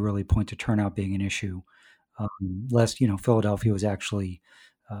city where you'd really point to turnout being an issue. Less, Philadelphia was actually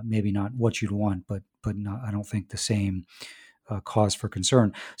maybe not what you'd want, but not, I don't think the same cause for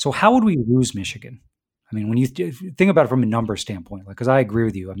concern. So, how would we lose Michigan? I mean, when you think about it from a number standpoint, because I agree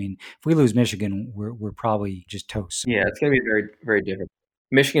with you. I mean, if we lose Michigan, we're probably just toast. Yeah, it's going to be very, very different.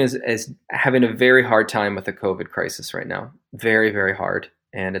 Michigan is having a very hard time with the COVID crisis right now. Very, very hard.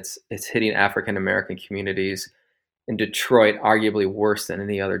 And it's hitting African American communities in Detroit arguably worse than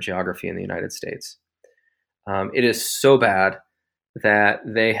any other geography in the United States. It is so bad that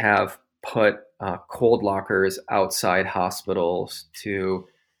they have put cold lockers outside hospitals to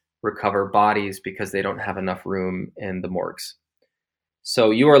recover bodies because they don't have enough room in the morgues. So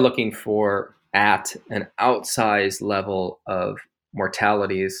you are looking for at an outsized level of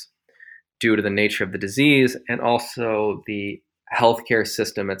mortalities due to the nature of the disease and also the healthcare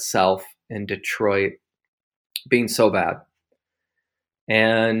system itself in Detroit being so bad.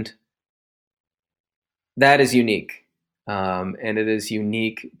 And that is unique. And it is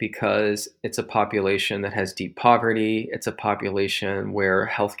unique because it's a population that has deep poverty. It's a population where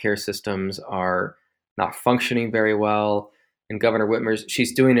healthcare systems are not functioning very well. And Governor Whitmer's,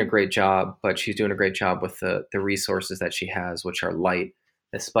 she's doing a great job, but she's doing a great job with the resources that she has, which are light,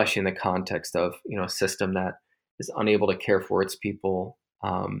 especially in the context of a system that is unable to care for its people,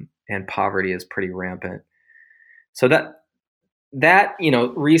 and poverty is pretty rampant. So that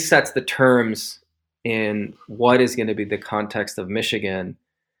resets the terms in what is going to be the context of Michigan,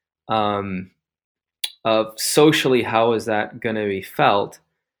 of socially how is that going to be felt.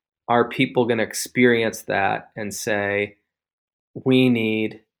 are people going to experience that and say, we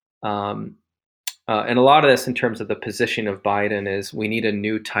need, and a lot of this in terms of the position of Biden is we need a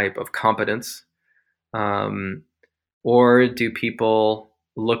new type of competence? Um, or do people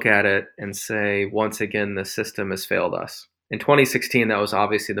look at it and say, once again, the system has failed us? In 2016, that was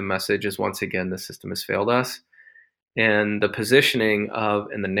obviously the message is once again, the system has failed us. And the positioning of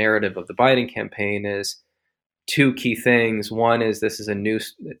and the narrative of the Biden campaign is two key things. One is this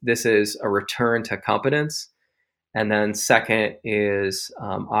is a return to competence. And then second is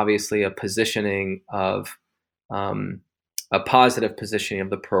obviously a positioning of um, a positive positioning of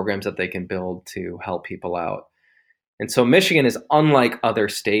the programs that they can build to help people out. And so Michigan is unlike other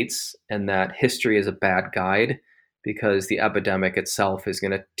states in that history is a bad guide because the epidemic itself is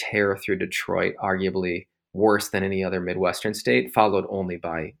going to tear through Detroit, arguably worse than any other Midwestern state, followed only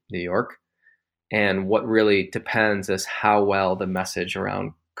by New York. And what really depends is how well the message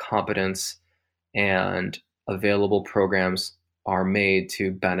around competence and available programs are made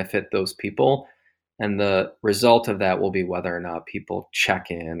to benefit those people. And the result of that will be whether or not people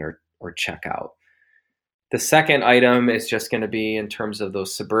check in or check out. The second item is just going to be in terms of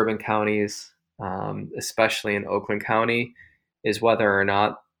those suburban counties, especially in Oakland County, is whether or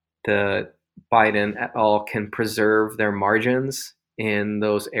not the Biden et al. Can preserve their margins in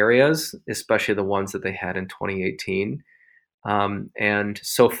those areas, especially the ones that they had in 2018. And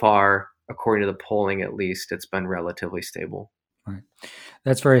so far, according to the polling, at least, it's been relatively stable. Right.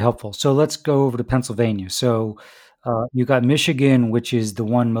 That's very helpful. So let's go over to Pennsylvania. So you got Michigan, which is the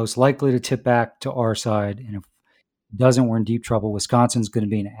one most likely to tip back to our side. And if it doesn't, we're in deep trouble. Wisconsin's going to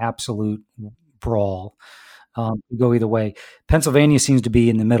be an absolute brawl. Go either way. Pennsylvania seems to be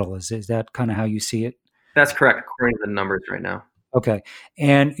in the middle. Is that kind of how you see it? That's correct, according to the numbers right now. Okay.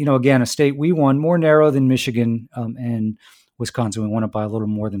 And, again, a state we won more narrow than Michigan and Wisconsin. We won it by a little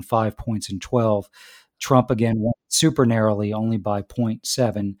more than 5 points in 12. Trump, again, won super narrowly, only by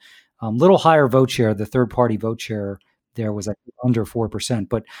 0.7. Little higher vote share. The third-party vote share there was under 4%.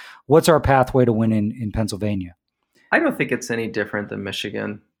 But what's our pathway to win in Pennsylvania? I don't think it's any different than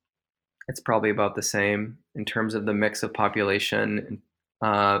Michigan. It's probably about the same in terms of the mix of population,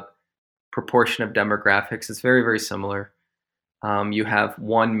 proportion of demographics. It's very, very similar. You have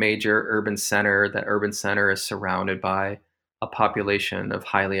one major urban center. That urban center is surrounded by a population of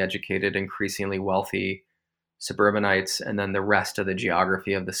highly educated, increasingly wealthy suburbanites, and then the rest of the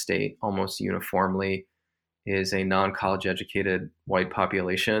geography of the state almost uniformly is a non-college educated white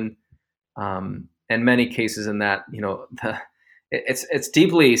population. In many cases in that, it's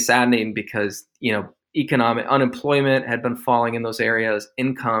deeply saddening because, economic unemployment had been falling in those areas,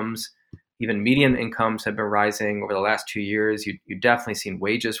 incomes, even median incomes have been rising over the last 2 years. You definitely seen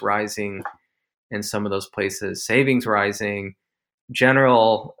wages rising in some of those places, savings rising,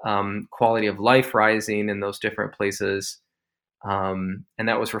 general quality of life rising in those different places. And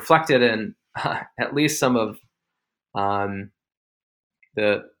that was reflected in at least some of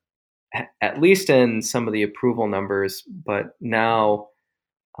the approval numbers. But now,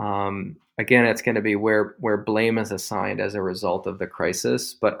 again, it's going to be where blame is assigned as a result of the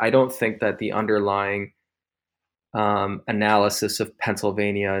crisis. But I don't think that the underlying analysis of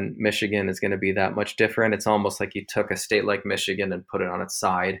Pennsylvania and Michigan is going to be that much different. It's almost like you took a state like Michigan and put it on its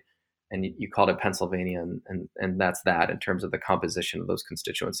side, and you called it Pennsylvania, and that's that in terms of the composition of those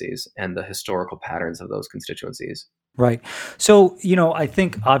constituencies and the historical patterns of those constituencies. Right. So, I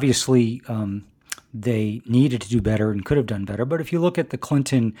think obviously they needed to do better and could have done better. But if you look at the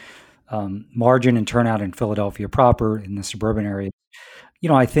Clinton margin and turnout in Philadelphia proper, in the suburban areas,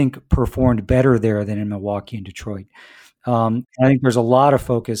 I think performed better there than in Milwaukee and Detroit. I think there's a lot of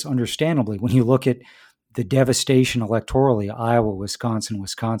focus, understandably, when you look at the devastation electorally, Iowa, Wisconsin,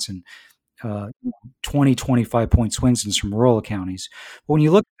 20, 25 point swings in some rural counties. But when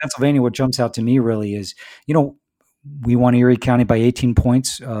you look at Pennsylvania, what jumps out to me really is, we won Erie County by 18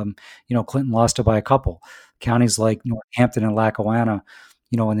 points. Clinton lost it by a couple. Counties like Northampton and Lackawanna,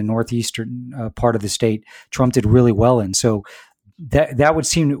 in the northeastern part of the state, Trump did really well in. So that would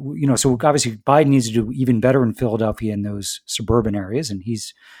seem, so obviously Biden needs to do even better in Philadelphia in those suburban areas, and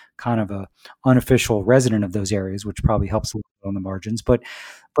he's kind of a unofficial resident of those areas, which probably helps a little bit on the margins. But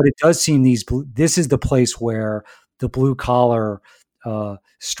it does seem this is the place where the blue collar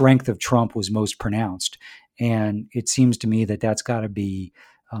strength of Trump was most pronounced, and it seems to me that that's got to be.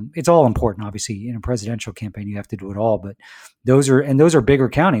 It's all important, obviously. In a presidential campaign, you have to do it all, but those are bigger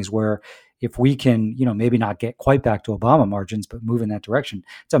counties where, if we can, maybe not get quite back to Obama margins, but move in that direction,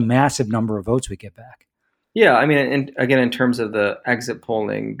 it's a massive number of votes we get back. Yeah, I mean, and again, in terms of the exit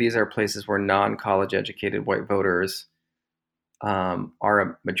polling, these are places where non-college educated white voters are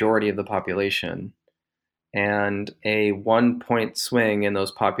a majority of the population, and a 1 point swing in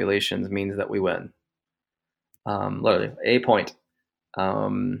those populations means that we win. Literally, a point.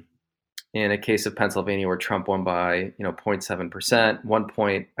 Um, in a case of Pennsylvania, where Trump won by 0.7%, 1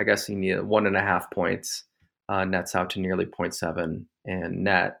 point, I guess you need 1.5 points, nets out to nearly 0.7 in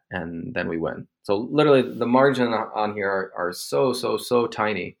net, and then we win. So literally, the margin on here are so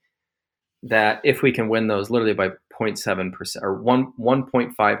tiny that if we can win those literally by 0.7% or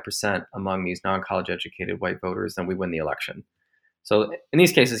 1.5% among these non-college educated white voters, then we win the election. So in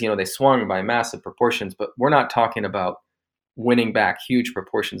these cases, they swung by massive proportions, but we're not talking about winning back huge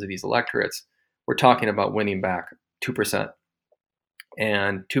proportions of these electorates. We're talking about winning back 2%,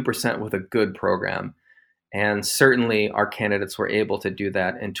 and 2% with a good program. And certainly our candidates were able to do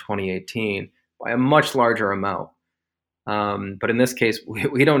that in 2018 by a much larger amount. But in this case,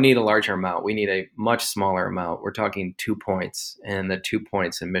 we don't need a larger amount. We need a much smaller amount. We're talking 2 points, and the 2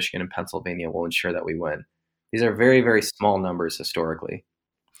 points in Michigan and Pennsylvania will ensure that we win. These are very, very small numbers historically.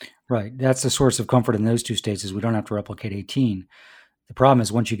 Right. That's the source of comfort in those two states is we don't have to replicate 18. The problem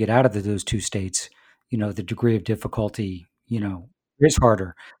is once you get out of those two states, the degree of difficulty, is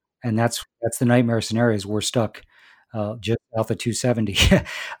harder. And that's the nightmare scenarios. We're stuck just south of 270.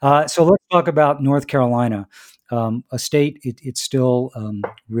 So let's talk about North Carolina, a state. It still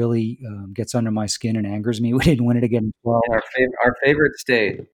really gets under my skin and angers me. We didn't win it again. Well, our favorite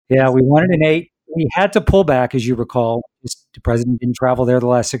state. Yeah, we won it in 8. We had to pull back, as you recall. The president didn't travel there the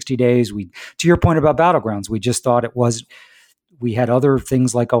last 60 days. To your point about battlegrounds, we just thought we had other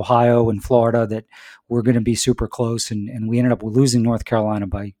things like Ohio and Florida that were going to be super close, and we ended up losing North Carolina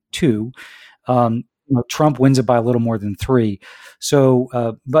by 2. Trump wins it by a little more than 3.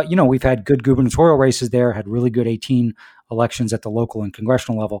 So, but we've had good gubernatorial races there, had really good 18 elections at the local and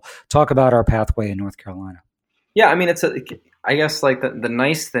congressional level. Talk about our pathway in North Carolina. Yeah, I mean, I guess like the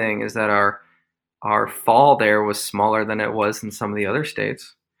nice thing is that our fall there was smaller than it was in some of the other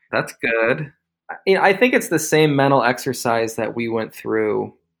states. That's good. I think it's the same mental exercise that we went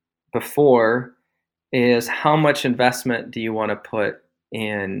through before, is how much investment do you want to put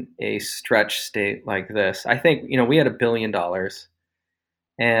in a stretch state like this? I think, we had $1 billion.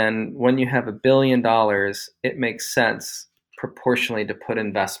 And when you have $1 billion, it makes sense proportionally to put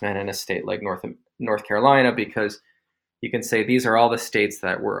investment in a state like North Carolina, because you can say these are all the states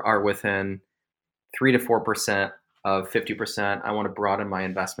that are within 3 to 4% of 50%. I want to broaden my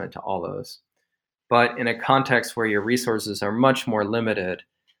investment to all those. But in a context where your resources are much more limited,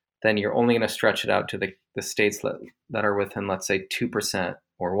 then you're only going to stretch it out to the states that are within, let's say, 2%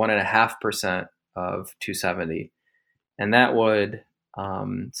 or 1.5% of 270. And that would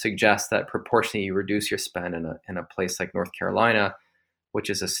suggest that proportionally you reduce your spend in a place like North Carolina, which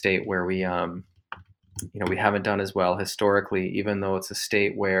is a state where we haven't done as well historically, even though it's a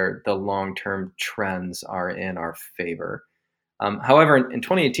state where the long-term trends are in our favor. However, in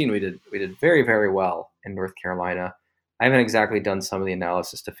 2018, we did very, very well in North Carolina. I haven't exactly done some of the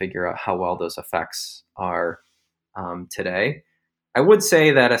analysis to figure out how well those effects are today. I would say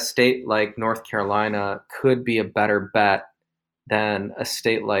that a state like North Carolina could be a better bet than a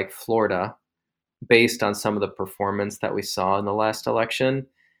state like Florida, based on some of the performance that we saw in the last election,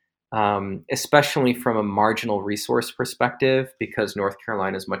 especially from a marginal resource perspective, because North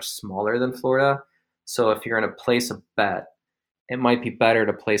Carolina is much smaller than Florida. So if you're going to place a bet, it might be better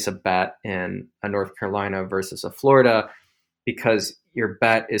to place a bet in a North Carolina versus a Florida, because your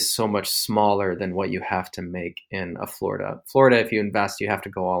bet is so much smaller than what you have to make in a Florida. Florida, if you invest, you have to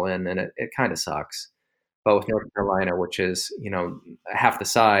go all in, and it kind of sucks. But with North Carolina, which is, half the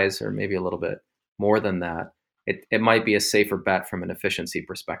size or maybe a little bit more than that, it might be a safer bet from an efficiency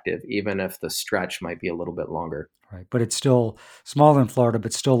perspective, even if the stretch might be a little bit longer. Right, but it's still smaller than Florida,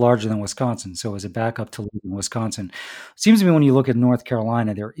 but still larger than Wisconsin. So as a backup to Wisconsin, seems to me when you look at North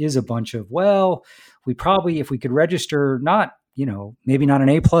Carolina, there is a bunch of, we probably, if we could register, not, maybe not an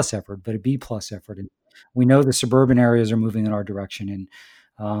A+ effort, but a B+ effort. And we know the suburban areas are moving in our direction. And,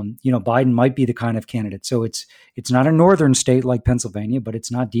 Biden might be the kind of candidate. So it's not a northern state like Pennsylvania, but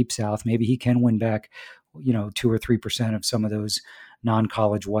it's not deep South. Maybe he can win back 2 or 3% of some of those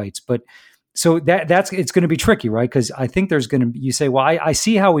non-college whites. But so it's going to be tricky, right? Because I think there's going to be, you say, well, I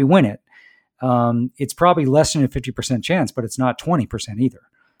see how we win it. It's probably less than a 50% chance, but it's not 20% either.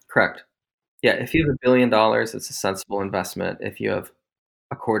 Correct. Yeah. If you have $1 billion, it's a sensible investment. If you have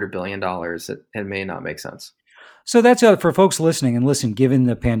 $250 million, it may not make sense. So that's for folks listening. And listen, given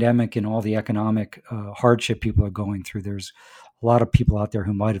the pandemic and all the economic hardship people are going through, there's a lot of people out there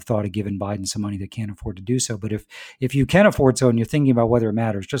who might have thought of giving Biden some money that can't afford to do so. But if you can afford so and you're thinking about whether it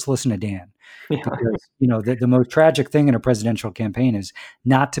matters, just listen to Dan. Yeah. Because, the most tragic thing in a presidential campaign is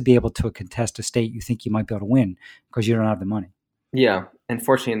not to be able to contest a state you think you might be able to win because you don't have the money. Yeah.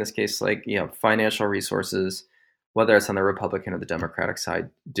 Unfortunately, in this case, financial resources, whether it's on the Republican or the Democratic side,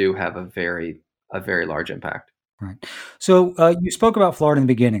 do have a very large impact. Right. So you spoke about Florida in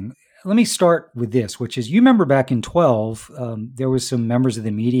the beginning. Let me start with this, which is, you remember back in 12, there was some members of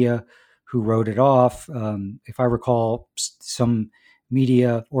the media who wrote it off. If I recall, some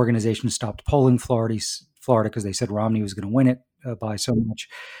media organizations stopped polling Florida because they said Romney was going to win it by so much.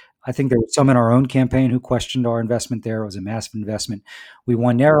 I think there were some in our own campaign who questioned our investment there. It was a massive investment. We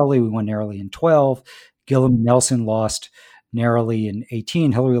won narrowly. We won narrowly in 12. Gillum and Nelson lost narrowly in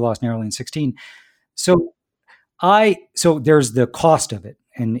 18. Hillary lost narrowly in 16. So there's the cost of it,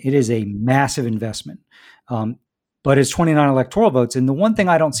 and it is a massive investment. But it's 29 electoral votes. And the one thing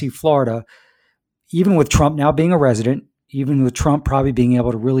I don't see Florida, even with Trump now being a resident, even with Trump probably being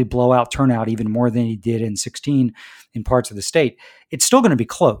able to really blow out turnout even more than he did in 16 in parts of the state, it's still going to be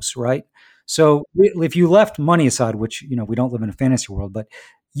close, right? So if you left money aside, which, we don't live in a fantasy world, but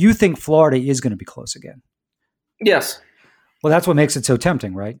you think Florida is going to be close again? Yes. Well, that's what makes it so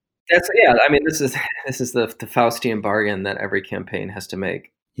tempting, right? I mean, this is the Faustian bargain that every campaign has to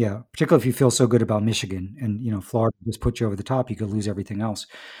make. Yeah, particularly if you feel so good about Michigan and, Florida just put you over the top, you could lose everything else.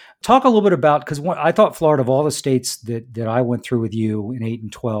 Talk a little bit about, because I thought Florida, of all the states that I went through with you in 8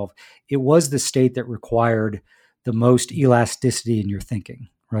 and 12, it was the state that required the most elasticity in your thinking,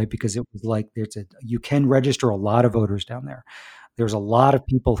 right? Because it was like you can register a lot of voters down there. There's a lot of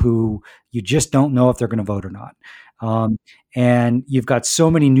people who you just don't know if they're going to vote or not. And you've got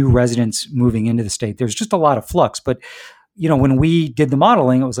so many new residents moving into the state. There's just a lot of flux. But, when we did the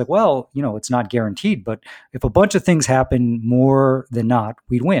modeling, it was like, well, it's not guaranteed. But if a bunch of things happen more than not,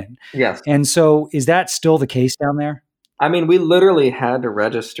 we'd win. Yes. And so is that still the case down there? I mean, we literally had to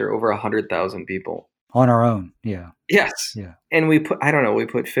register over 100,000 people. On our own, yeah. Yes. Yeah. And we put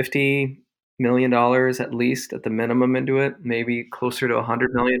 $50 million at least at the minimum into it, maybe closer to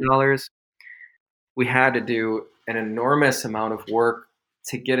 $100 million. We had to do an enormous amount of work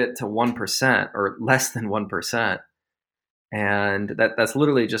to get it to 1% or less than 1%. And that's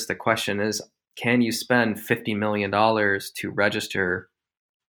literally just the question is, can you spend $50 million to register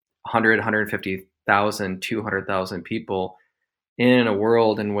 100, 150,000, 200,000 people in a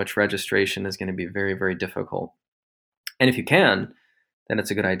world in which registration is going to be very, very difficult? And if you can, then it's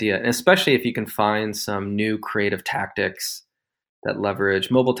a good idea. And especially if you can find some new creative tactics that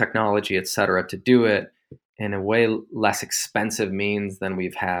leverage mobile technology, et cetera, to do it in a way less expensive means than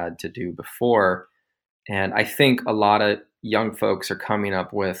we've had to do before. And I think a lot of young folks are coming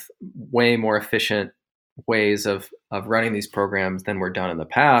up with way more efficient ways of running these programs than were done in the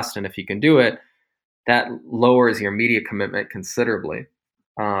past. And if you can do it, that lowers your media commitment considerably.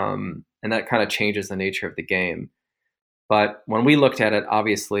 And that kind of changes the nature of the game. But when we looked at it,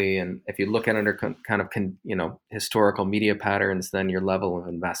 obviously, and if you look at it under kind of historical media patterns, then your level of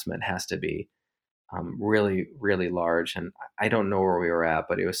investment has to be really, really large. And I don't know where we were at,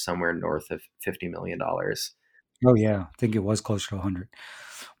 but it was somewhere north of $50 million. Oh, yeah. I think it was closer to 100.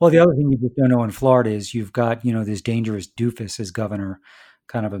 Well, the other thing you just don't know in Florida is you've got, this dangerous doofus as governor,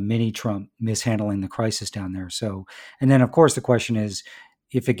 kind of a mini Trump mishandling the crisis down there. So, and then of course the question is,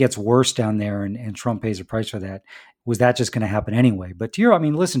 if it gets worse down there and Trump pays a price for that, was that just going to happen anyway? But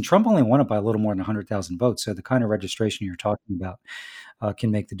listen, Trump only won it by a little more than 100,000 votes. So the kind of registration you're talking about can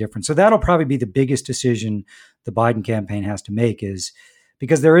make the difference. So that'll probably be the biggest decision the Biden campaign has to make, is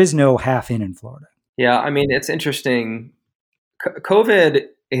because there is no half in Florida. Yeah, I mean, it's interesting. COVID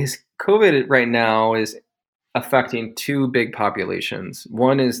right now is affecting two big populations.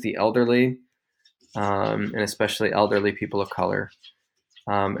 One is the elderly, and especially elderly people of color.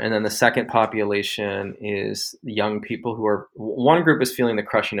 And then the second population is young people one group is feeling the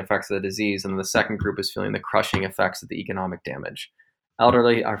crushing effects of the disease, and the second group is feeling the crushing effects of the economic damage.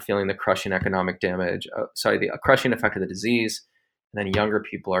 Elderly are feeling the crushing the crushing effect of the disease, and then younger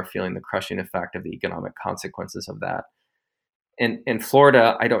people are feeling the crushing effect of the economic consequences of that. In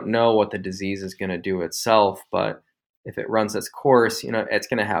Florida, I don't know what the disease is going to do itself, but if it runs its course, it's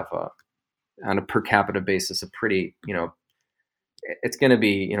going to have on a per capita basis, it's going to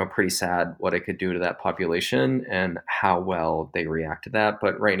be, pretty sad what it could do to that population and how well they react to that.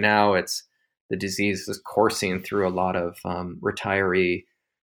 But right now, the disease is coursing through a lot of retiree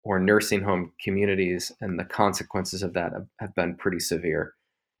or nursing home communities, and the consequences of that have been pretty severe.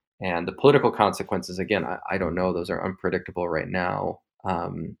 And the political consequences, again, I don't know; those are unpredictable right now.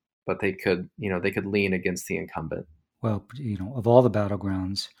 But they could lean against the incumbent. Well, of all the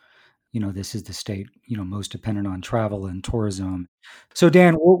battlegrounds, this is the state, most dependent on travel and tourism. So,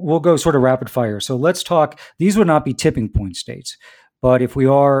 Dan, we'll go sort of rapid fire. So, let's talk. These would not be tipping point states, but if we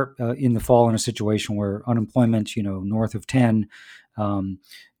are in the fall in a situation where unemployment, north of 10,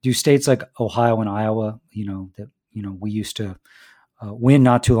 do states like Ohio and Iowa, that we used to win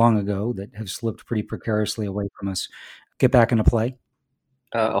not too long ago, that have slipped pretty precariously away from us, get back into play?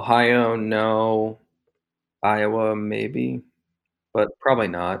 Ohio, no. Iowa, maybe, but probably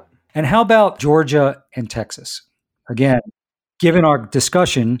not. And how about Georgia and Texas? Again, given our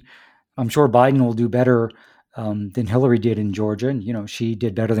discussion, I'm sure Biden will do better than Hillary did in Georgia, and she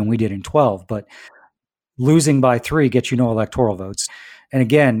did better than we did in 12. But losing by 3 gets you no electoral votes. And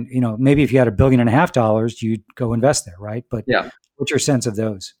again, maybe if you had $1.5 billion, you'd go invest there, right? But Yeah, what's your sense of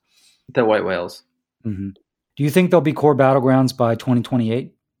those? the white whales. Mm-hmm. Do you think there'll be core battlegrounds by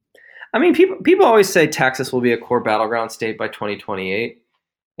 2028? I mean, people always say Texas will be a core battleground state by 2028,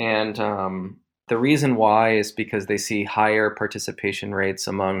 and the reason why is because they see higher participation rates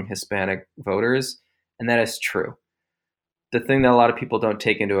among Hispanic voters, and that is true. The thing that a lot of people don't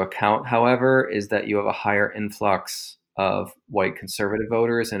take into account, however, is that you have a higher influx of white conservative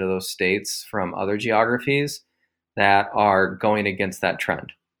voters into those states from other geographies that are going against that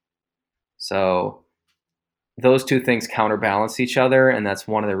trend. So those two things counterbalance each other, and that's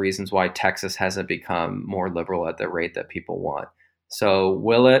one of the reasons why Texas hasn't become more liberal at the rate that people want. So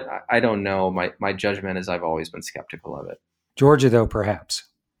will it? I don't know. My judgment is I've always been skeptical of it. Georgia, though, perhaps.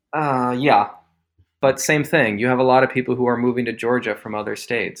 Yeah, but same thing. You have a lot of people who are moving to Georgia from other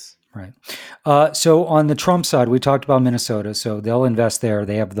states. Right. So on the Trump side, we talked about Minnesota. So they'll invest there.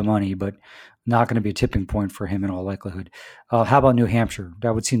 They have the money, but not going to be a tipping point for him in all likelihood. How about New Hampshire?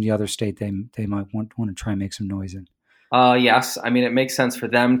 That would seem the other state they might want to try and make some noise in. Yes. I mean, it makes sense for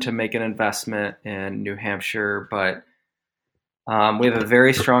them to make an investment in New Hampshire, but we have a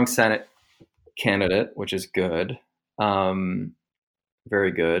very strong Senate candidate, which is good.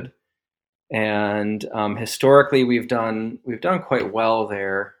 Very good. And historically, we've done quite well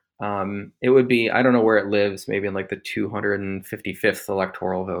there. It would be, I don't know where it lives, maybe in like the 255th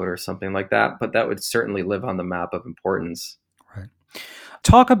electoral vote or something like that, but that would certainly live on the map of importance. Right.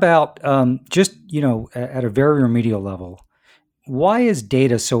 Talk about just, at a very remedial level, why is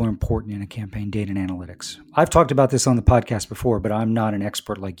data so important in a campaign, data and analytics? I've talked about this on the podcast before, but I'm not an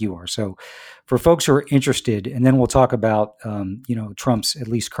expert like you are. So for folks who are interested, and then we'll talk about, Trump's at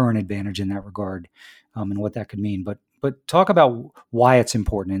least current advantage in that regard and what that could mean. But talk about why it's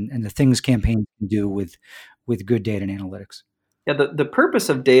important and the things campaigns can do with good data and analytics. Yeah, the purpose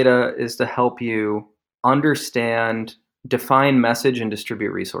of data is to help you understand, define message, and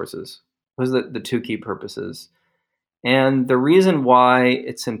distribute resources. Those are the two key purposes. And the reason why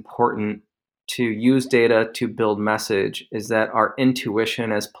it's important to use data to build message is that our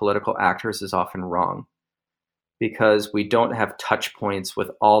intuition as political actors is often wrong because we don't have touch points with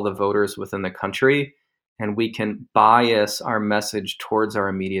all the voters within the country, and we can bias our message towards our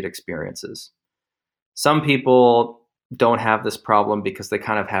immediate experiences. Some people don't have this problem because they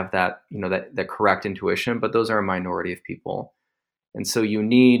kind of have that, that correct intuition, but those are a minority of people. And so you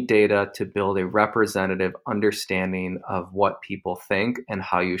need data to build a representative understanding of what people think and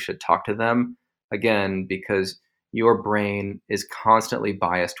how you should talk to them. Again, because your brain is constantly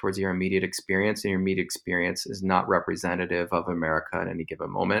biased towards your immediate experience, and your immediate experience is not representative of America at any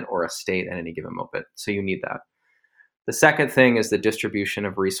given moment or a state at any given moment. So you need that. The second thing is the distribution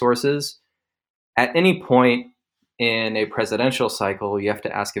of resources. At any point in a presidential cycle, you have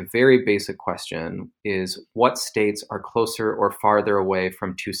to ask a very basic question, is what states are closer or farther away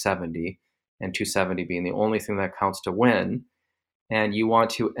from 270, and 270 being the only thing that counts to win. And you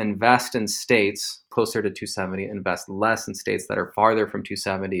want to invest in states closer to 270, invest less in states that are farther from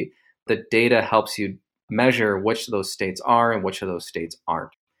 270. The data helps you measure which of those states are and which of those states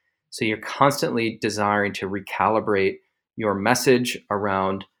aren't. So you're constantly desiring to recalibrate your message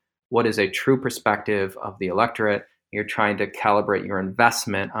around what is a true perspective of the electorate. You're trying to calibrate your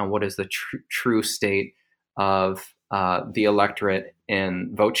investment on what is the true state of the electorate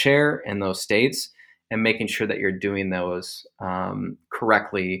in vote share in those states, and making sure that you're doing those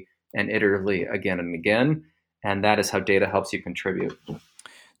correctly and iteratively again and again. And that is how data helps you contribute.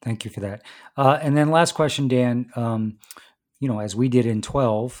 Thank you for that. And then last question, Dan, as we did in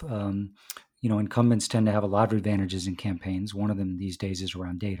 12, incumbents tend to have a lot of advantages in campaigns. One of them these days is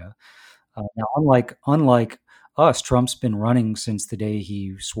around data. Now, unlike us, Trump's been running since the day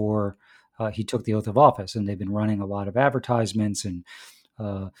he swore he took the oath of office, and they've been running a lot of advertisements and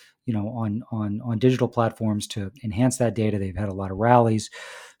on digital platforms to enhance that data. They've had a lot of rallies.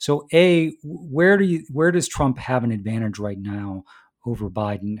 So, where does Trump have an advantage right now over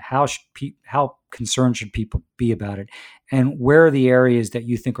Biden? How concerned should people be about it? And where are the areas that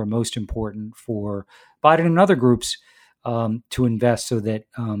you think are most important for Biden and other groups to invest so that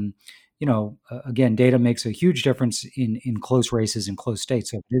again, data makes a huge difference in close races and close states.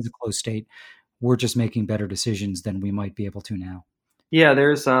 So if it is a close state, we're just making better decisions than we might be able to now. Yeah,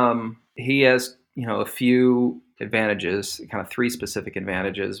 there's he has, a few advantages, kind of three specific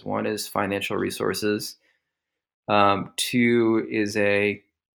advantages. One is financial resources. Two is a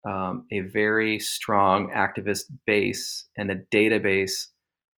very strong activist base and a database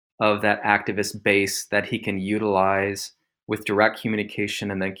of that activist base that he can utilize with direct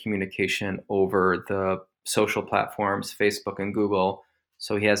communication and then communication over the social platforms, Facebook and Google.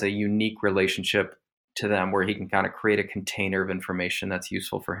 So he has a unique relationship to them where he can kind of create a container of information that's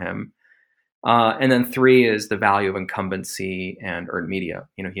useful for him. And then three is the value of incumbency and earned media.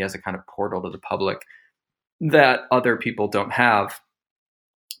 He has a kind of portal to the public that other people don't have,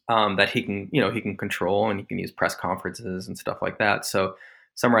 that he can control, and he can use press conferences and stuff like that. So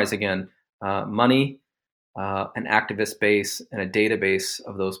summarize again, money, an activist base, and a database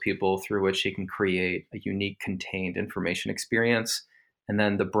of those people through which he can create a unique contained information experience, and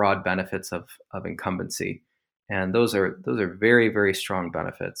then the broad benefits of incumbency. And those are very, very strong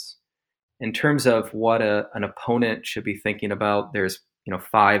benefits. In terms of what an opponent should be thinking about, there's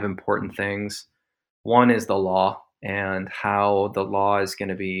 5 important things. One is the law and how the law is going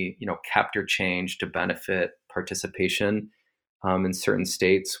to be kept or changed to benefit participation in certain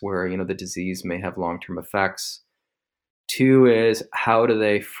states where the disease may have long-term effects. 2 is how do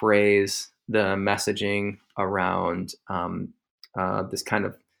they phrase the messaging around this kind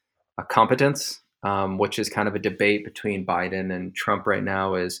of a competence, which is kind of a debate between Biden and Trump right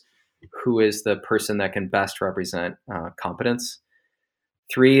now, is who is the person that can best represent competence.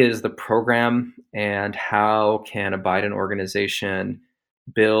 3 is the program, and how can a Biden organization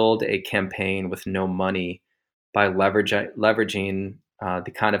build a campaign with no money by leveraging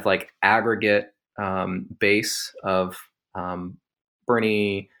the kind of like aggregate base of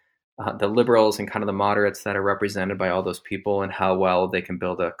Bernie, the liberals, and kind of the moderates that are represented by all those people, and how well they can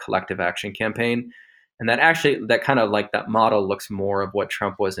build a collective action campaign. And that kind of like that model looks more of what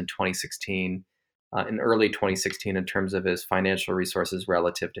Trump was in 2016, in early 2016, in terms of his financial resources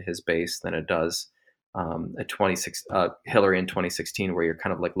relative to his base, than it does Hillary in 2016, where you're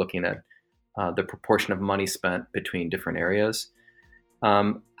kind of like looking at the proportion of money spent between different areas.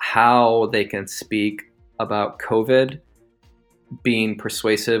 How they can speak about COVID being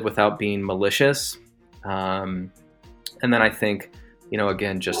persuasive without being malicious. And then I think,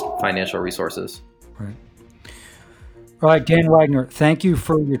 again, just financial resources. Right. All right, Dan Wagner, thank you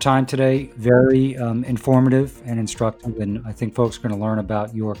for your time today. Very informative and instructive. And I think folks are going to learn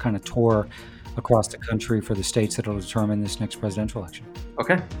about your kind of tour across the country for the states that will determine this next presidential election.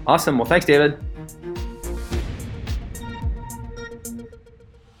 Okay, awesome. Well, thanks, David.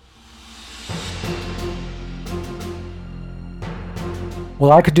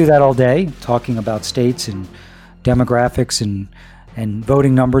 Well, I could do that all day, talking about states and demographics and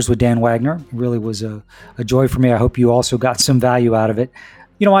voting numbers with Dan Wagner. It really was a joy for me. I hope you also got some value out of it.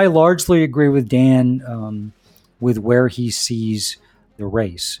 I largely agree with Dan with where he sees the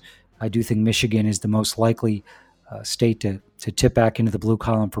race. I do think Michigan is the most likely state to tip back into the blue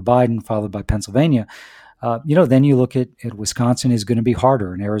column for Biden, followed by Pennsylvania. Then you look at Wisconsin is going to be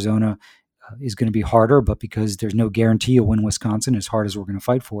harder, and Arizona is going to be harder, but because there's no guarantee you'll win Wisconsin, as hard as we're going to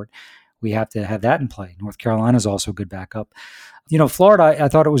fight for it, we have to have that in play. North Carolina is also a good backup. Florida, I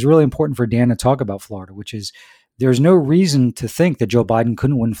thought it was really important for Dan to talk about Florida, which is there's no reason to think that Joe Biden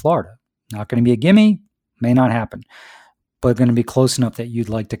couldn't win Florida. Not going to be a gimme, may not happen, but going to be close enough that you'd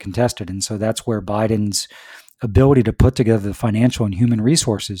like to contest it. And so that's where Biden's ability to put together the financial and human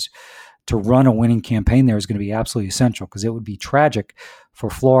resources to run a winning campaign there is going to be absolutely essential, because it would be tragic for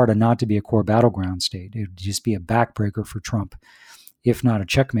Florida not to be a core battleground state. It would just be a backbreaker for Trump, if not a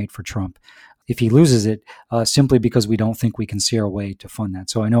checkmate for Trump, if he loses it, simply because we don't think we can see our way to fund that.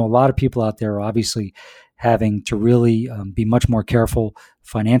 So I know a lot of people out there are obviously having to really be much more careful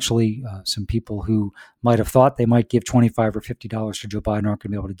financially. Some people who might have thought they might give $25 or $50 to Joe Biden aren't going to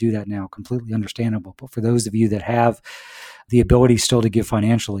be able to do that now. Completely understandable. But for those of you that have the ability still to give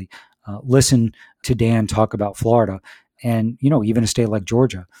financially, listen to Dan talk about Florida. And, even a state like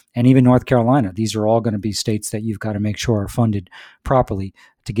Georgia and even North Carolina, these are all going to be states that you've got to make sure are funded properly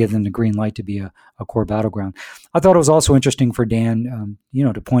to give them the green light to be a core battleground. I thought it was also interesting for Dan,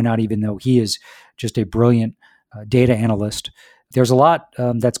 to point out, even though he is just a brilliant data analyst, there's a lot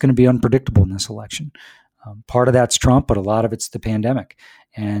that's going to be unpredictable in this election. Part of that's Trump, but a lot of it's the pandemic.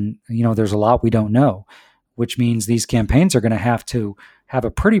 And, there's a lot we don't know, which means these campaigns are going to have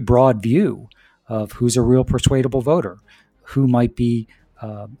a pretty broad view of who's a real persuadable voter, who might be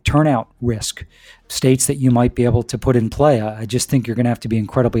turnout risk, states that you might be able to put in play. I just think you're going to have to be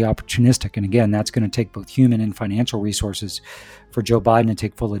incredibly opportunistic. And again, that's going to take both human and financial resources for Joe Biden to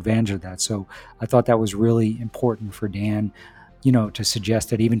take full advantage of that. So I thought that was really important for Dan, to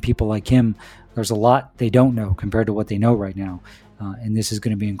suggest that even people like him, there's a lot they don't know compared to what they know right now. And this is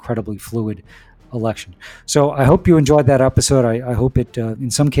going to be incredibly fluid election. So I hope you enjoyed that episode. I hope it, in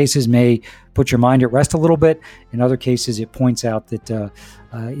some cases, may put your mind at rest a little bit. In other cases, it points out that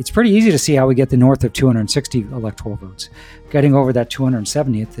it's pretty easy to see how we get the north of 260 electoral votes. Getting over that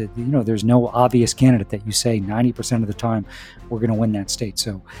 270th, there's no obvious candidate that you say 90% of the time we're going to win that state.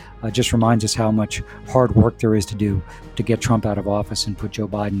 So just reminds us how much hard work there is to do to get Trump out of office and put Joe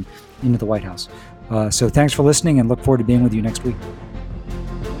Biden into the White House. So thanks for listening, and look forward to being with you next week.